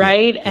poverty,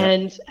 right?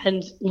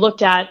 And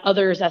looked at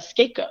others as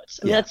scapegoats.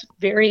 I mean, that's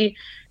very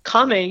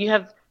common. You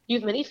have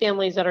many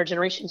families that are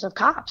generations of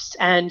cops,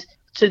 and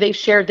so they've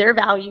shared their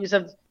values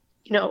of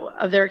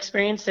their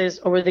experiences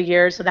over the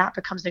years, so that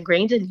becomes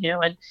ingrained in you.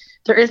 And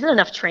there isn't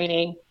enough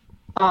training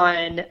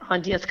on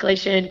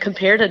de-escalation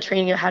compared to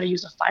training on how to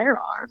use a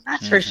firearm.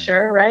 That's for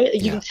sure, right?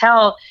 You can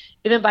tell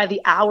even by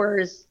the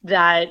hours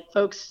that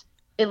folks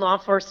in law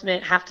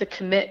enforcement have to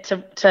commit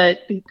to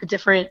the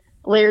different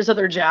layers of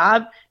their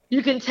job.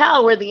 You can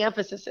tell where the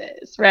emphasis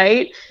is,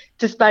 right?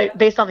 Just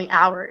based on the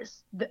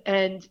hours.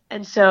 And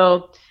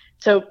so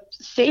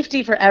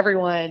safety for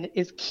everyone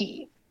is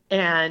key.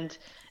 But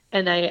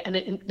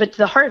to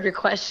the heart of your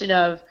question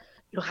of,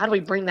 how do we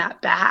bring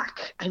that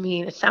back? I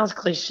mean, it sounds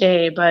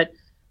cliche, but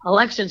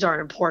elections are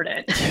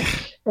important.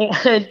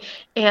 and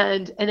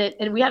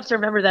we have to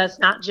remember that it's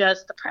not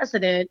just the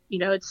president,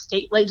 it's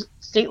state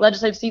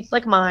legislative seats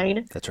like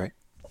mine. That's right.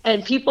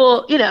 And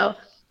people,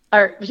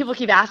 people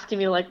keep asking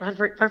me, like, run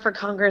for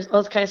Congress,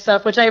 all this kind of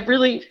stuff, which I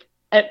really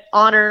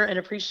honor and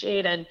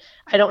appreciate. And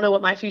I don't know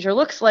what my future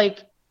looks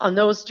like on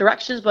those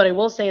directions, but I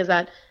will say is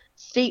that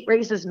state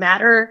races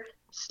matter,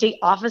 state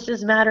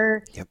offices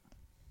matter. Yep.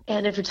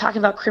 And if you're talking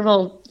about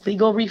criminal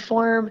legal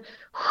reform,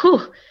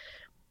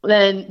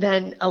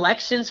 then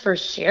elections for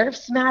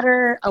sheriffs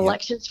matter,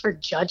 elections for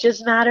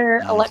judges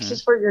matter,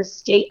 elections for your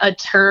state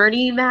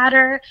attorney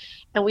matter.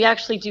 And we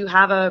actually do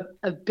have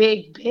a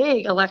big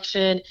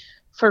election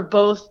for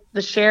both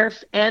the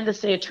sheriff and the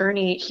state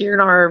attorney here in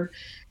our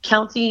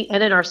county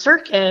and in our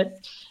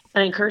circuit.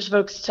 And I encourage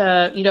folks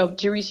to,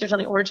 do research on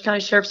the Orange County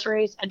Sheriff's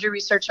race and do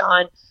research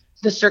on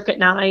the Circuit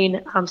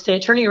 9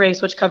 state attorney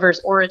race, which covers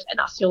Orange and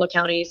Osceola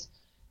counties.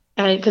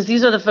 And because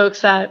these are the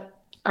folks that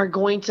are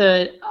going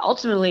to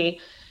ultimately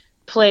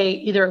play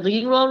either a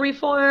leading role in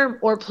reform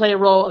or play a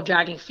role of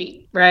dragging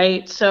feet,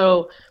 right?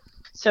 So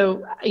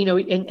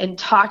and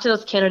talk to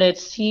those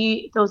candidates,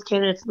 see those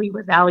candidates lead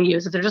with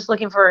values. If they're just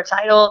looking for a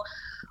title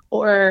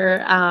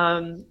or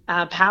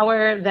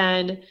power,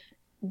 then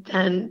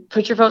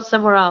put your vote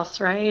somewhere else,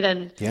 right?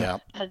 And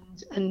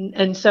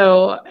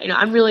so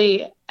I'm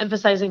really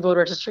emphasizing voter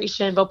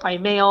registration, vote by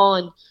mail,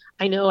 and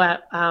I know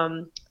at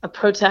a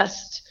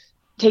protest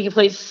taking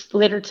place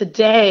later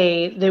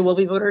today, there will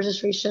be voter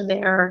registration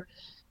there.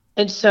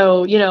 And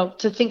so,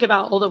 to think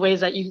about all the ways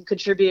that you can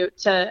contribute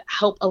to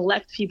help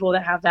elect people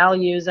that have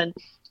values. And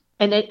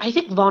I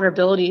think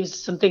vulnerability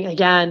is something,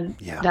 again,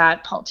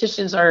 that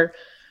politicians are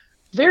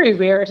very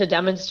rare to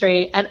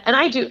demonstrate. And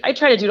I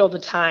try to do it all the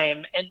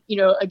time. And,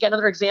 again,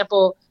 another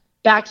example,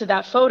 back to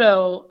that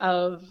photo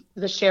of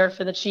the sheriff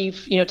and the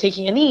chief,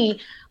 taking a knee,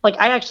 like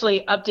I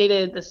actually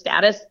updated the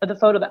status of the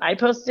photo that I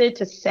posted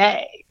to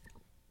say,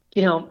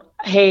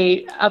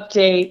 hey,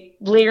 update,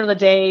 later in the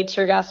day,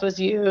 tear gas was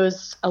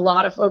used. A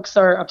lot of folks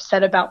are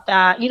upset about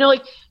that.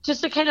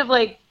 Just to kind of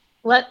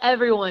let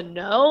everyone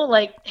know,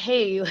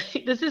 hey,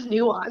 this is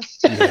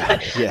nuanced.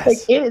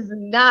 Yes. It is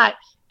not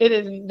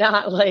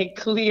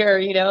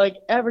clear,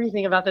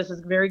 everything about this is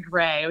very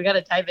gray. We got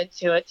to dive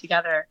into it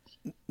together.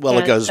 Well,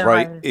 it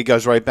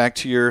goes right back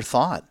to your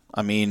thought.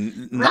 I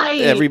mean,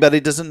 everybody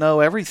doesn't know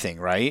everything,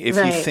 right? If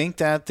you think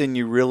that, then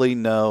you really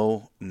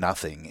know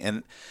nothing.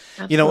 And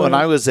Absolutely. when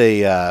I was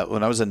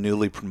a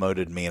newly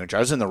promoted manager, I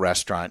was in the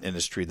restaurant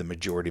industry the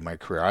majority of my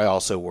career. I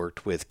also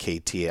worked with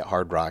KT at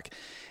Hard Rock,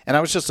 and I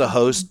was just a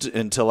host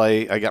until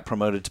I got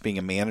promoted to being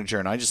a manager.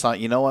 And I just thought,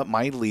 you know what,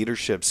 my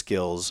leadership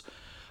skills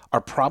are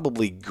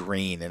probably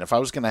green. And if I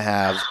was going to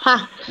have,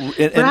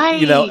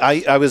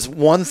 I was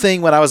one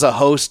thing when I was a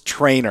host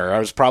trainer, I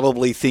was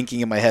probably thinking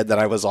in my head that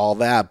I was all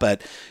that,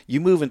 but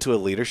you move into a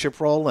leadership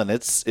role and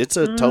it's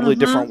a totally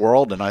different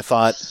world. And I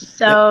thought,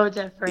 so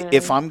different.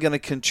 If I'm going to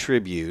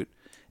contribute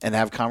and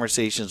have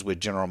conversations with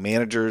general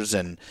managers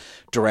and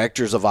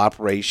directors of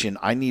operation,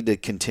 I need to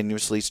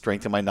continuously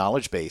strengthen my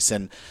knowledge base.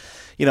 And,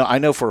 I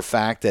know for a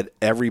fact that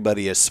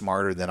everybody is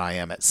smarter than I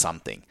am at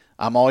something.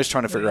 I'm always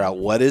trying to figure out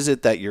what is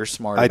it that you're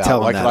smart about. I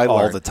tell them that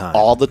all the time.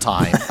 All the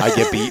time. I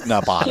get beaten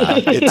up on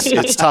it.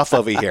 It's tough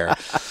over here.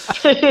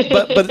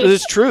 But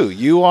it's true.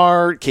 You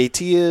are,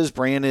 KT is,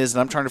 Bran is,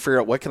 and I'm trying to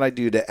figure out what can I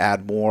do to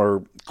add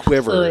more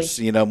quivers,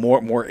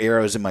 more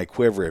arrows in my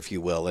quiver, if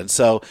you will. And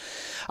so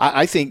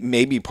I think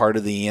maybe part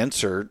of the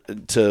answer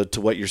to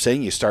what you're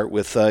saying, you start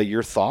with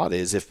your thought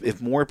is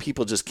if more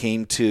people just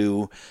came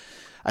to,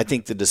 I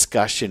think, the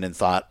discussion and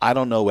thought, I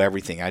don't know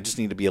everything. I just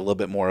need to be a little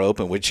bit more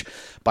open, which,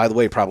 by the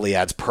way, probably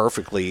adds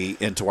perfectly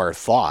into our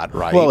thought,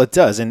 right? Well, it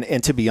does.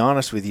 And to be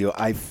honest with you,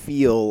 I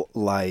feel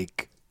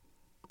like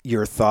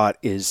your thought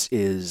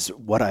is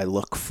what I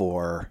look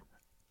for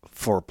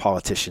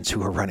politicians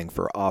who are running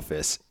for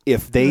office.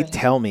 If they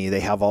tell me they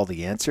have all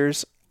the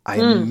answers, I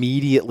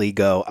immediately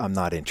go, I'm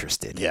not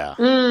interested. Yeah.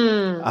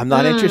 I'm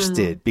not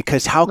interested,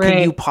 because how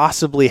can you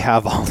possibly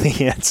have all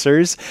the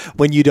answers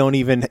when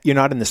you're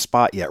not in the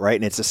spot yet, right?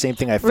 And it's the same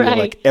thing I feel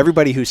like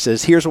everybody who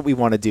says, here's what we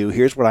want to do,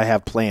 here's what I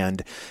have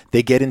planned,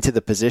 they get into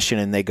the position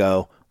and they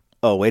go,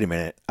 oh, wait a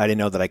minute, I didn't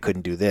know that I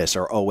couldn't do this.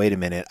 Or, oh, wait a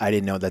minute, I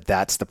didn't know that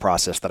that's the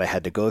process that I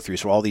had to go through.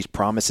 So all these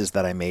promises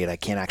that I made, I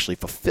can't actually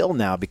fulfill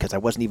now because I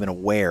wasn't even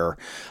aware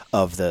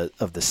of the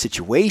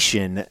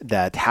situation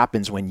that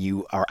happens when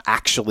you are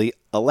actually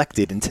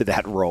elected into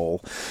that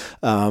role.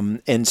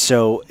 And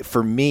so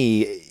for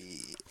me,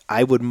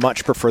 I would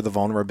much prefer the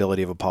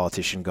vulnerability of a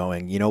politician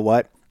going, you know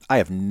what? I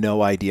have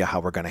no idea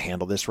how we're going to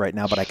handle this right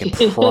now, but I can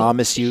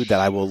promise you that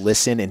I will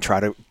listen and try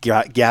to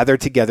gather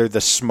together the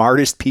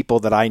smartest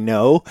people that I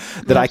know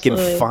that I can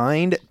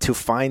find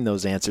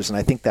those answers. And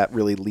I think that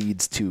really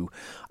leads to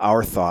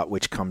our thought,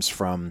 which comes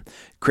from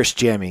Chris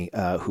Jami,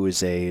 who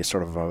is a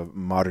sort of a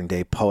modern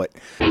day poet.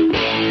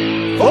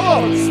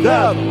 Thoughts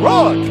That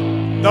Rock,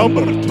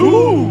 number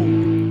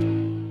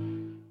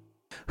 2.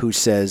 Who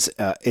says,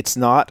 it's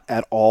not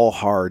at all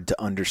hard to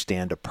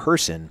understand a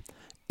person.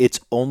 It's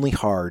only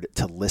hard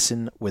to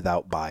listen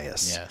without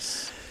bias.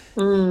 Yes.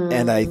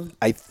 And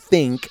I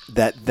think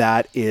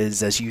that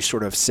is, as you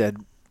sort of said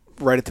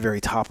right at the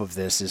very top of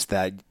this, is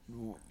that,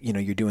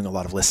 you're doing a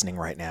lot of listening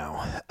right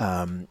now.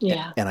 And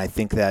I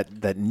think that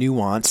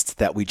nuanced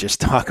that we just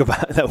talk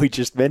about, that we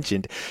just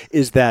mentioned,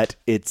 is that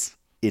it's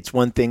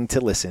one thing to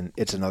listen.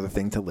 It's another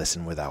thing to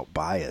listen without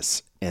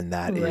bias. And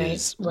that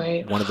is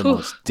one of the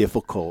most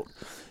difficult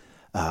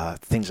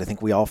things I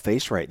think we all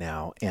face right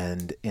now.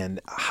 And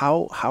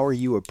how are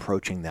you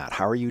approaching that?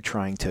 How are you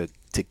trying to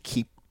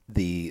keep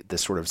the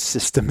sort of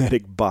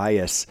systematic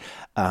bias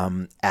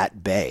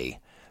at bay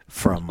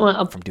from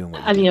doing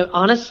what you do?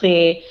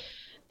 Honestly,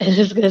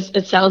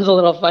 it sounds a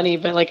little funny,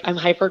 but I'm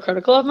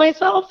hypercritical of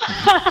myself,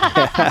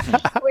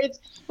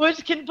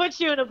 which can put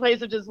you in a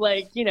place of just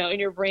in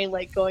your brain,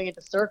 going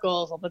into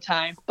circles all the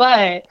time.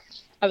 But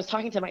I was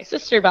talking to my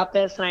sister about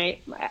this, and I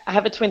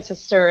have a twin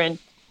sister, and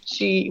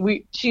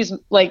she's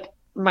like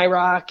my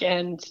rock,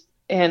 and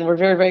we're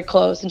very, very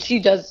close. And she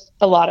does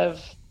a lot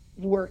of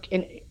work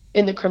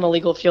in the criminal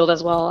legal field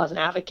as well as an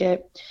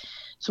advocate.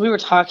 So we were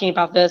talking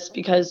about this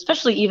because,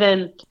 especially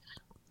even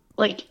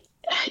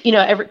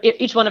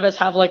each one of us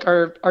have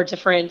our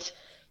different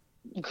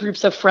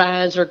groups of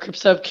friends or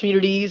groups of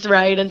communities,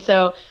 right? And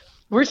so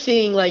we're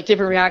seeing like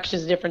different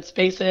reactions in different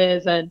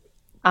spaces,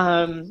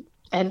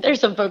 and there's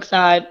some folks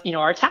that, you know,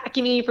 are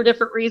attacking me for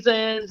different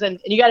reasons, and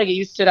you got to get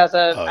used to it as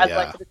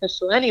like an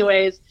official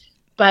anyways.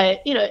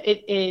 But, you know,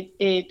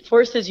 it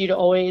forces you to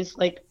always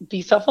like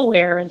be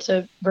self-aware and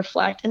to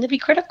reflect and to be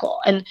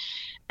critical. And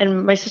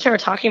my sister and I were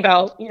talking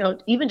about, you know,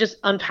 even just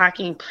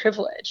unpacking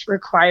privilege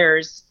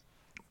requires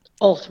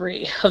all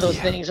three of those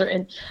things.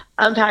 And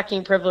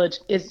unpacking privilege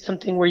is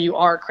something where you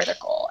are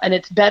critical, and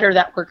it's better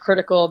that we're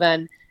critical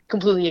than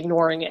completely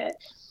ignoring it.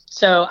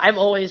 So I'm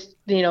always,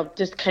 you know,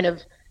 just kind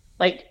of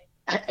like,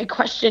 I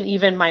question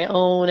even my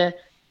own,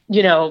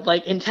 you know,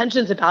 like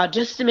intentions about,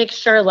 just to make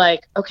sure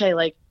like, okay,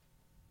 like,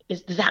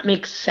 does that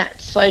make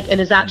sense? Like,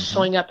 and is that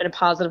showing up in a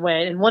positive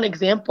way? And one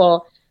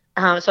example,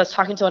 so I was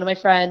talking to one of my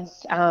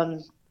friends,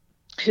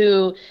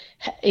 who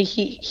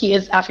he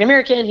is African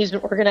American. He's been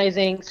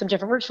organizing some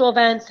different virtual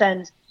events,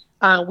 and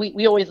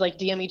we always like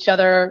DM each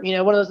other, you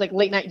know, one of those like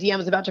late night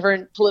DMs about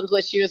different political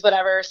issues,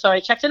 whatever. So I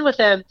checked in with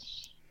him,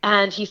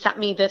 and he sent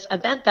me this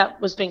event that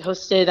was being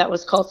hosted that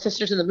was called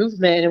Sisters in the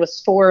Movement. And it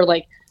was for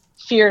like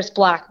fierce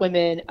Black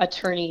women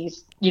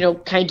attorneys, you know,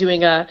 kind of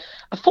doing a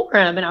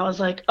forum. And I was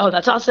like, oh,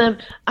 that's awesome.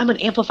 I'm going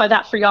to amplify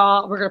that for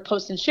y'all. We're going to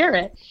post and share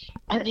it.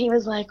 And he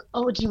was like,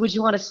 oh, would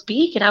you want to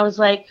speak? And I was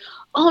like,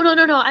 oh, no,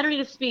 I don't need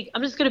to speak.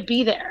 I'm just going to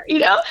be there, you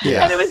know?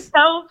 Yeah. And it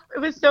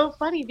was so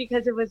funny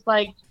because it was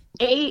like,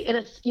 and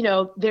it's, you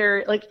know,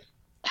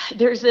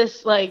 there's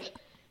this like,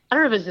 I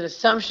don't know if it's an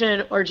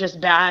assumption or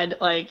just bad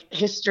like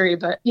history,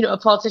 but, you know, a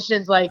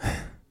politician's like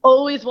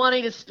always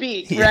wanting to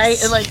speak, right?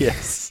 And like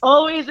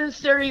always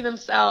inserting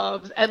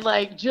themselves and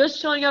like just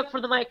showing up for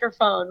the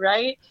microphone,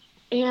 right?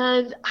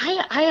 And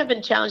I have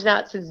been challenged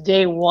that since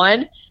day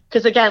one,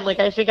 because again, like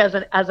I think as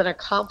an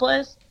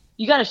accomplice,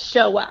 you got to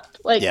show up.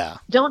 Like,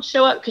 don't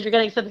show up because you're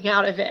getting something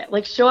out of it.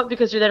 Like, show up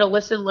because you're there to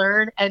listen,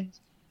 learn, and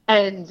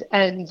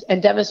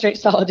demonstrate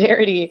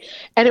solidarity.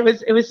 And it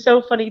was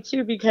so funny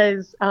too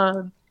because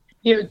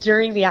you know,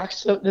 during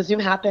the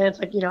Zoom happens,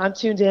 like, you know, I'm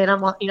tuned in,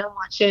 I'm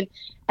watching,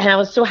 and I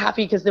was so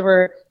happy because there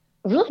were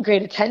really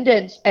great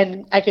attendance,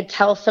 and I could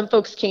tell some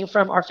folks came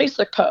from our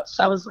Facebook posts.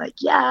 I was like,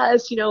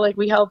 yes, you know, like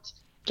we helped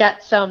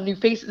get some new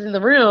faces in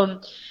the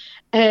room,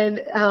 and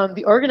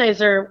the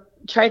organizer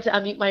tried to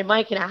unmute my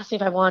mic and asked me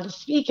if I wanted to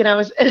speak, and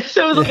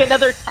so it was like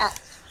another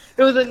test.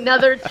 It was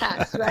another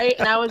test, right?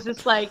 And I was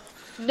just like,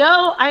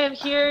 no, I am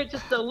here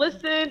just to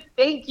listen.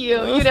 Thank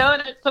you, you know,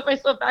 and I put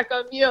myself back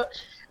on mute.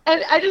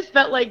 And I just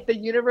felt like the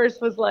universe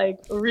was like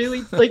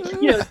really like,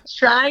 you know,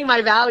 trying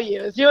my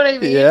values. You know what I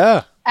mean?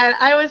 Yeah. And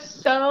I was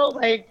so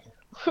like,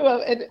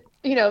 and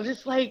you know,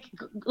 just like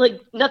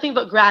nothing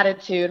but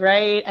gratitude,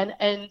 right?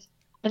 And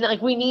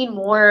like we need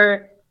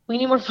more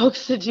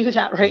folks to do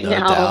that right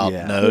now.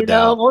 No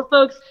doubt. More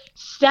folks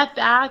step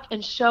back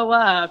and show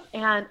up.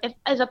 And if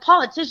as a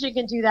politician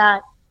can do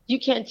that,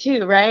 you can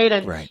too, right?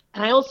 And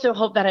I also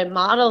hope that it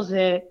models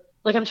it.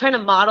 Like I'm trying to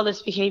model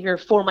this behavior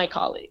for my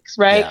colleagues,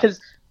 right?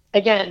 Because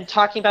again,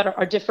 talking about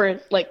our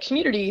different like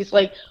communities,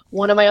 like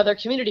one of my other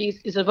communities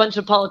is a bunch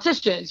of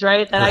politicians,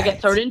 right? That I get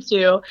thrown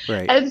into.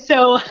 And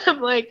so I'm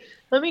like,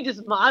 let me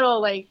just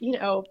model like, you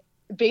know,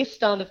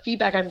 based on the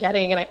feedback I'm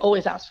getting. And I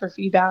always ask for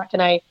feedback.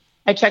 And I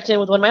checked in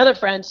with one of my other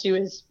friends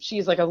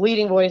she's like a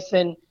leading voice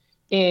in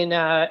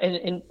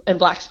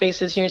Black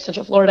spaces here in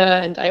Central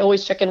Florida. And I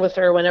always check in with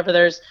her whenever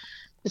there's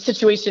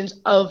situations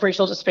of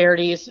racial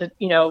disparities,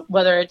 you know,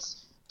 whether it's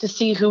to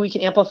see who we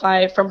can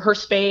amplify from her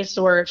space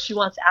or if she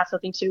wants to add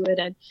something to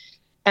it.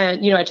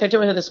 And, you know, I checked in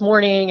with her this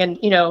morning and,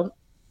 you know,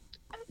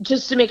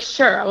 just to make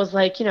sure I was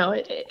like, you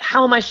know,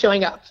 how am I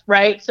showing up?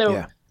 Right.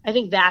 So I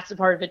think that's a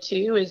part of it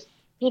too, is,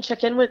 you know,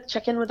 check in with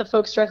the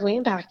folks directly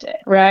impacted.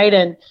 Right.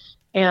 And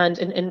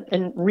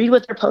read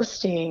what they're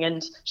posting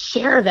and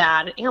share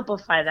that and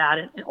amplify that.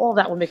 And all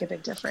that will make a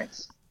big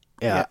difference.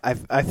 Yeah,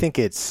 I think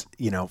it's,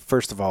 you know,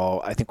 first of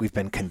all, I think we've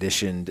been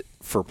conditioned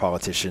for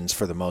politicians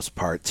for the most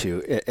part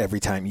to every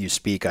time you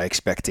speak, I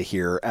expect to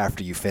hear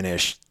after you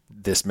finish,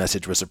 this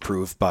message was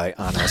approved by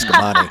Anna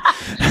Eskamani.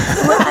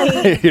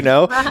 Right. You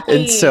know? Right.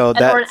 And so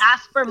that. Or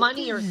ask for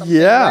money or something.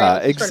 Yeah,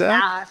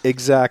 right?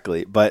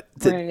 Exactly. But,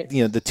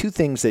 you know, the two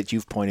things that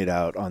you've pointed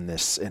out on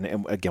this,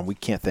 and again, we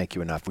can't thank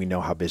you enough. We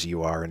know how busy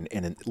you are,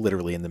 and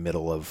literally in the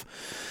middle of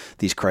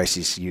these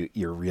crises,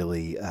 you're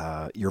really,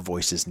 your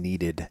voice is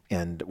needed,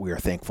 and we are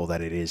thankful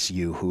that it is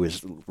you who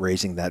is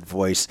raising that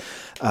voice.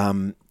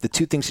 The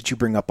two things that you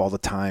bring up all the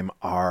time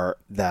are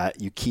that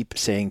you keep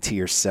saying to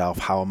yourself,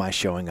 how am I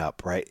showing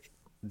up, right?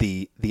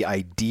 The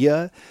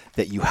idea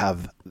that you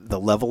have the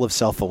level of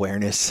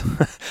self-awareness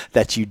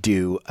that you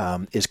do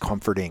is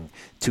comforting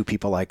to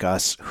people like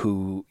us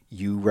who,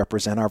 you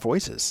represent our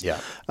voices. Yeah.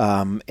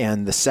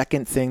 And the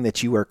second thing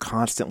that you are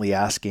constantly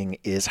asking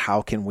is,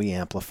 how can we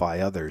amplify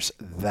others?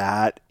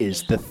 That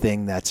is the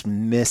thing that's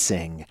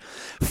missing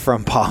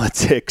from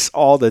politics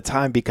all the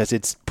time, because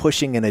it's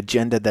pushing an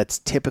agenda that's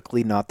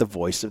typically not the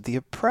voice of the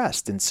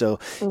oppressed. And so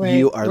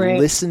you are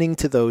listening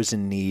to those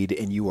in need,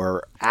 and you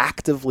are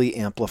actively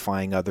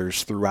amplifying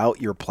others throughout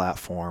your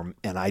platform.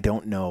 And I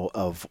don't know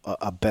of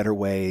a better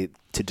way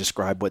to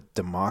describe what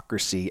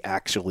democracy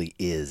actually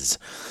is.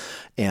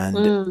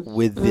 And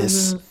with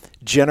this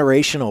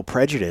generational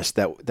prejudice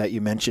that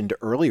you mentioned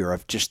earlier,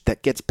 of just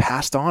that gets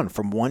passed on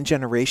from one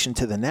generation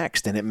to the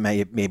next, and it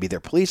maybe they're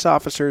police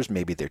officers,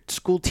 maybe they're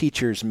school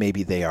teachers,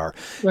 maybe they are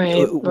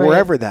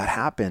wherever that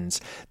happens.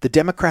 The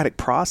democratic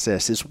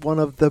process is one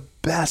of the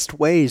best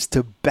ways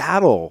to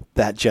battle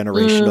that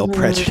generational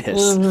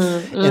prejudice.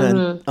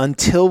 And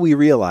until we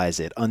realize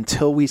it,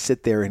 until we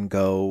sit there and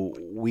go,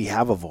 we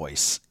have a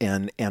voice,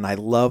 and I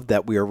love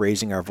that we are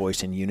raising our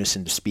voice in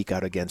unison to speak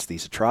out against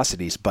these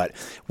atrocities, but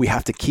we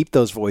have to keep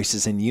those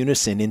voices in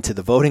unison into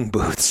the voting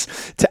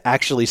booths to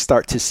actually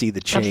start to see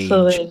the change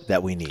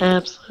that we need.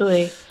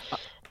 Absolutely.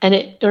 And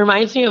it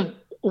reminds me of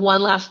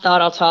one last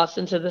thought I'll toss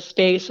into the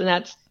space, and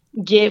that's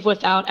give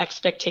without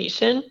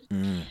expectation.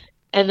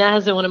 And that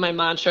has been one of my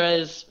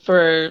mantras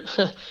for,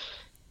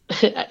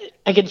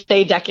 I could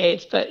say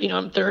decades, but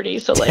I'm 30,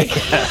 so like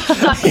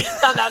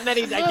not that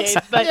many decades.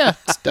 But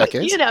it's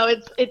decades.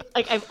 It's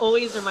like I've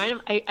always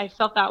reminded. I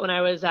felt that when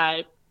I was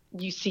at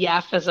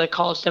UCF as a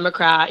college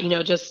Democrat,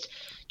 just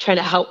trying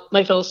to help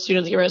my fellow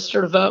students get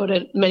registered to vote,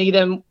 and many of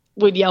them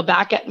would yell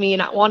back at me and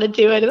not want to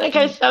do it and that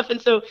kind of stuff.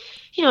 And so,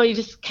 you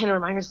just kind of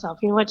remind yourself,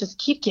 just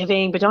keep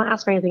giving, but don't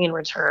ask for anything in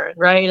return,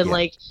 right?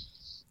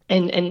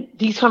 And and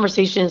these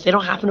conversations, they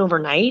don't happen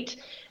overnight.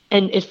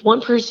 And if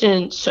one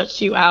person shuts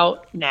you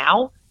out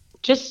now,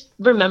 just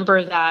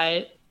remember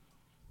that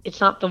it's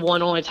not the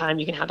one only time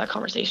you can have that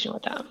conversation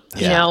with them.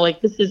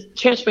 This is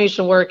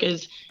transformation work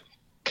is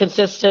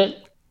consistent.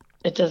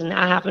 It does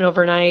not happen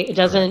overnight. It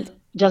doesn't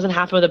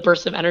happen with a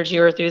burst of energy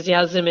or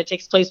enthusiasm. It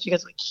takes place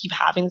because we keep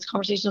having this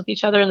conversation with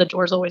each other, and the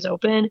door's always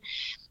open.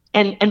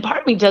 And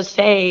part of me does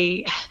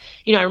say,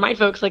 I remind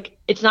folks, like,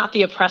 it's not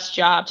the oppressed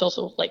job to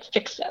also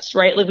fix this,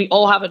 right? Like, we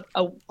all have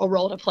a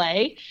role to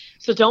play.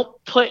 So don't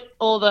put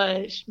all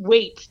the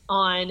weight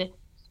on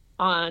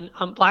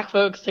Black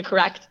folks to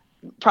correct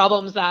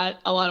problems that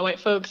a lot of white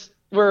folks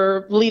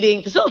were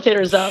leading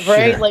facilitators of,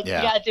 right? We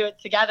got to do it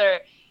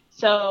together.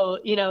 So,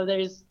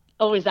 there's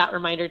always that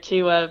reminder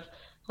too of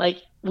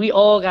we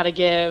all got to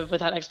give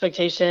without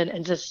expectation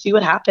and just see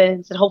what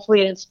happens. And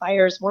hopefully it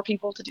inspires more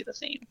people to do the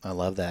same. I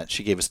love that.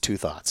 She gave us two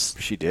thoughts.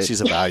 She did.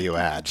 She's a value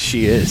add.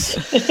 She is.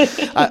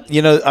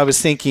 I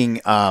was thinking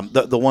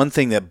the one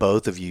thing that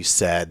both of you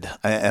said,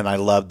 and I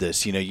love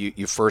this,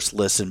 you first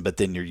listen, but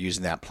then you're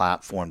using that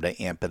platform to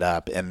amp it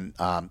up. And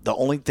the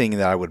only thing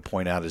that I would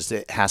point out is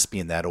it has to be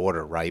in that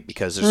order, right?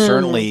 Because there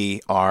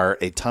certainly are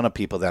a ton of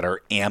people that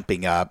are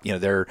amping up.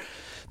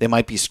 They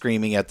might be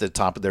screaming at the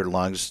top of their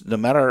lungs, no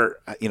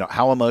matter,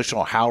 how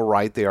emotional, how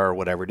right they are, or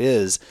whatever it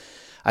is.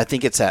 I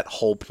think it's that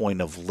whole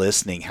point of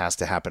listening has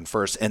to happen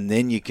first, and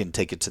then you can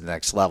take it to the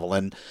next level.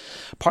 And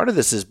part of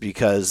this is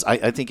because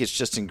I think it's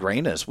just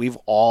ingrained in us. We've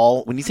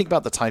all, when you think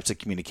about the types of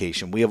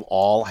communication, we have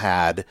all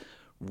had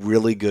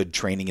really good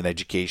training and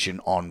education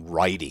on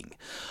writing,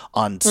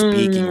 on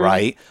speaking,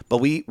 right? But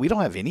we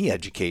don't have any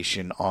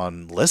education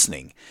on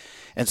listening.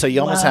 And so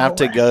you almost have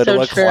to go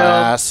to a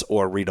class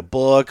or read a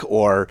book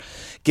or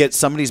get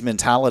somebody's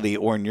mentality,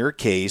 or in your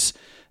case,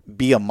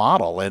 be a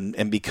model.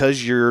 And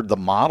because you're the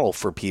model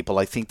for people,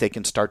 I think they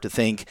can start to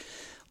think,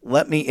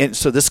 and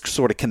so this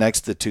sort of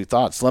connects the two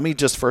thoughts. Let me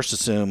just first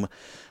assume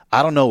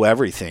I don't know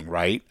everything,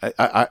 right?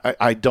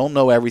 I don't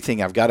know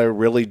everything. I've got to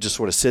really just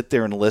sort of sit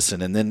there and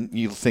listen. And then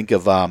you think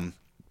of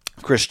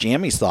Chris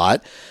Jammy's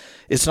thought.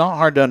 It's not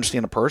hard to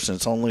understand a person.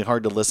 It's only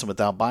hard to listen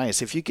without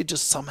bias. If you could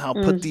just somehow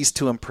put these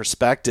two in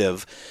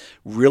perspective,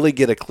 really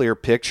get a clear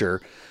picture,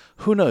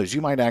 who knows?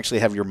 You might actually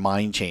have your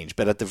mind change.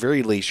 But at the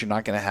very least, you're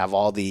not going to have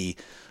all the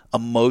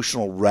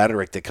emotional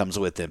rhetoric that comes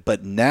with it.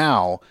 But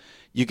now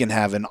you can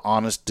have an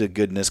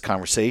honest-to-goodness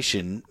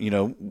conversation,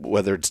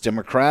 whether it's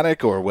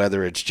democratic or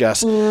whether it's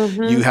just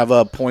you have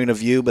a point of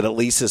view, but at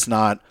least it's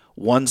not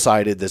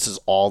one-sided. This is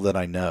all that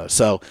I know.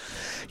 So,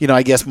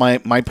 I guess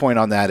my point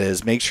on that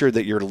is make sure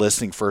that you're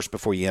listening first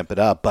before you amp it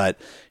up. But,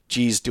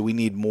 geez, do we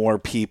need more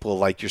people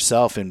like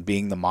yourself in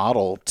being the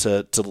model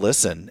to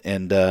listen?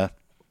 And,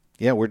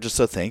 we're just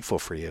so thankful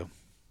for you.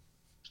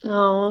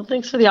 Oh,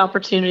 thanks for the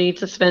opportunity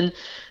to spend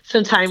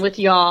some time with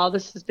y'all.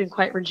 This has been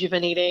quite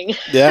rejuvenating.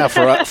 Yeah,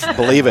 for us,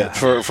 believe it,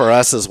 for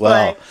us as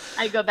well. But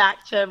I go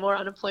back to more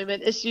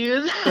unemployment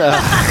issues.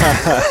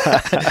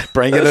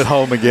 Bringing it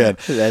home again.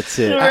 That's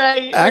it.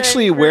 Right,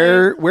 Actually,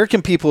 right. where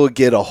can people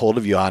get a hold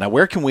of you, Anna?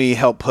 Where can we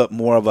help put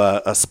more of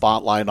a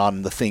spotlight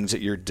on the things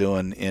that you're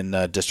doing in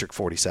District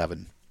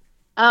 47?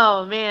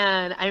 Oh,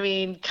 man. I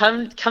mean,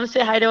 come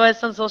say hi to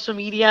us on social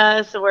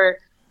media. So we're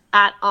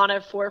at Anna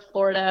for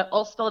Florida,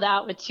 all spelled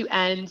out with two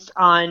N's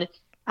on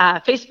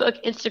Facebook,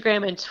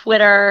 Instagram, and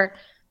Twitter.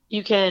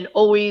 you can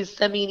always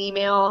send me an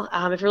email.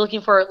 If you're looking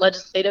for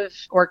legislative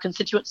or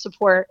constituent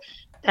support,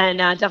 then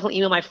definitely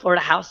email my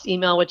Florida House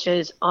email, which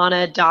is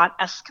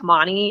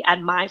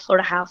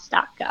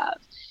anna.escamani@myfloridahouse.gov.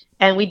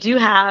 And we do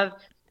have,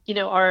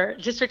 our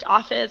district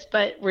office,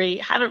 but we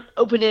haven't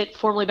opened it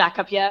formally back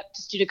up yet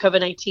just due to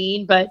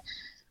COVID-19. But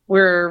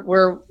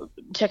we're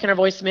checking our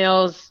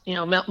voicemails,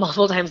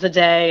 multiple times a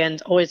day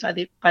and always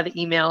by the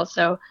email.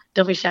 So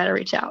don't be shy to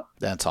reach out.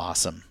 That's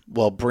awesome.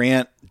 Well,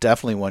 Brant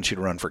definitely wants you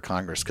to run for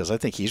Congress because I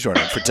think he's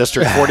running for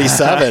District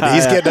 47.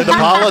 He's getting into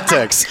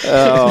politics.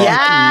 Oh,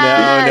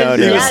 yes,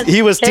 no. Yes.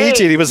 He was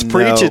teaching. He was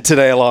preaching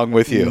today along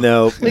with you. We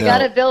got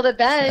to build a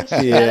bench.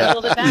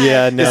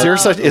 Yeah. No.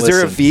 Is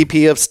there a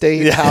VP of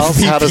State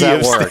House? How does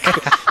that work?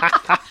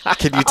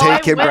 Can you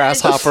take Kim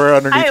Grasshopper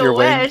underneath your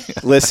wing?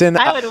 Listen,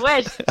 I would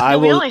wish.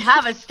 We only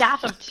have a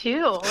staff of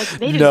 2. Like,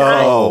 they do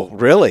No,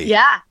 really?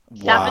 Yeah,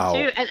 staff Wow. of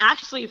 2. And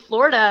actually,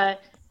 Florida,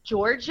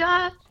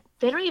 Georgia,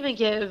 they don't even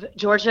give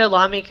Georgia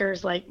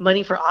lawmakers like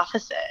money for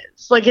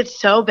offices. Like, it's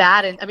so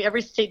bad. And I mean,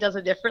 every state does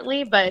it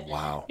differently. But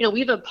Wow.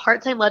 we have a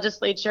part-time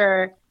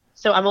legislature.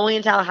 So I'm only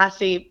in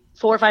Tallahassee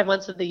 4 or 5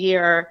 months of the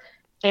year,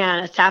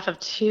 and a staff of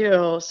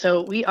 2.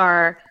 So we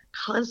are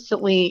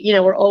constantly,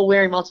 we're all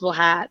wearing multiple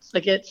hats.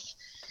 Like,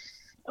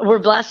 we're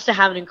blessed to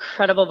have an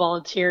incredible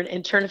volunteer and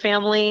intern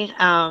family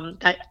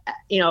that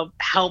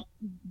help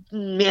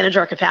manage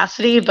our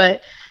capacity.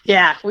 But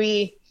yeah,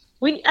 we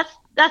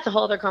that's a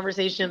whole other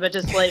conversation. But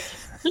just like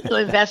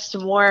invest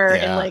more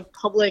in like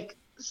public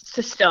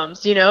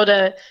systems,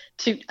 to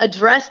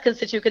address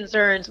constituent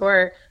concerns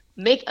or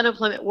make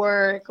unemployment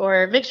work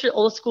or make sure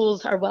all the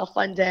schools are well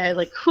funded.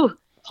 Like, whole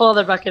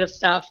other bucket of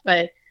stuff.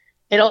 But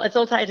it's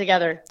all tied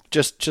together.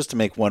 Just to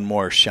make one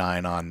more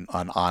shine on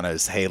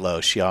Anna's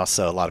halo, she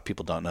also, a lot of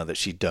people don't know that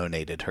she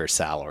donated her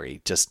salary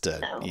just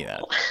to,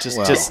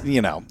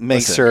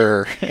 make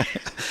sure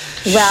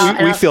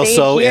we feel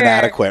so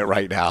inadequate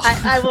right now.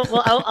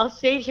 I'll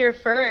say it here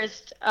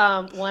first.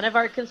 One of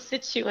our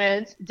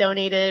constituents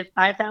donated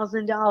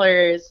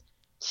 $5,000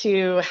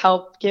 to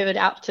help give it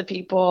out to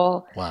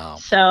people. Wow.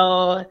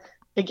 So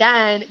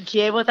again,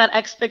 give with that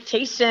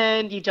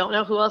expectation. You don't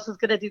know who else is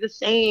going to do the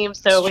same.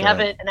 So we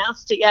haven't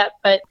announced it yet,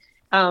 but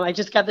I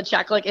just got the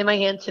check in my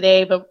hand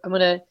today, but I'm going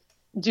to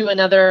do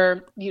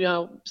another,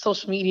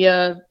 social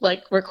media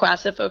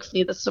request if folks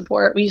need the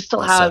support. We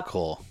still have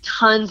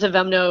tons of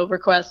Venmo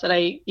requests that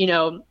I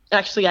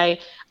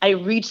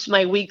reached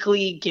my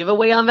weekly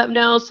giveaway on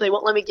Venmo, so they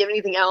won't let me give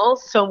anything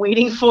else. So I'm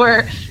waiting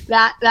for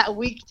that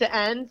week to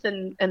end.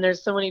 And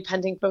there's so many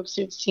pending folks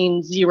who've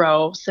seen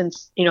 0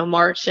 since,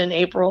 March and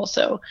April.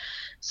 So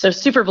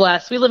super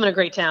blessed. We live in a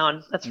great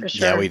town. That's for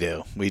sure. Yeah, we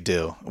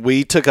do.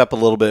 We took up a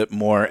little bit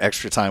more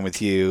extra time with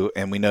you,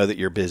 and we know that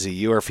you're busy.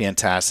 You are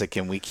fantastic,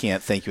 and we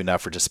can't thank you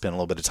enough for just spending a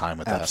little bit of time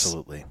with us.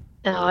 Absolutely.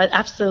 No,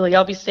 absolutely.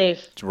 Y'all be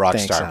safe.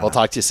 Rockstar. We'll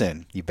talk to you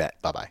soon. You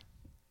bet. Bye-bye.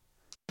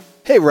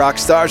 Hey, rock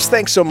stars,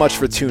 thanks so much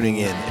for tuning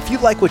in. If you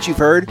like what you've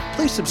heard,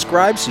 please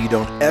subscribe so you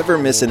don't ever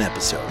miss an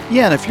episode.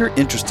 Yeah, and if you're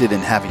interested in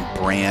having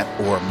Brant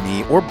or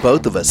me or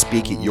both of us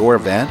speak at your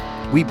event,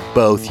 we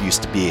both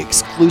used to be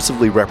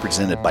exclusively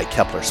represented by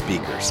Kepler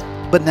Speakers,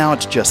 but now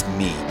it's just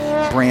me.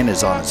 Brant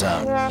is on his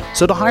own.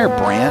 So to hire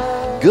Brant,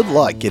 good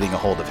luck getting a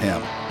hold of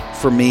him.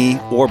 For me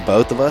or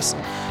both of us,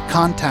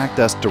 contact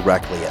us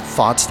directly at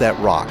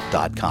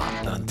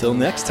thoughtsthatrock.com. Until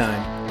next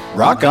time,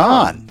 rock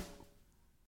on!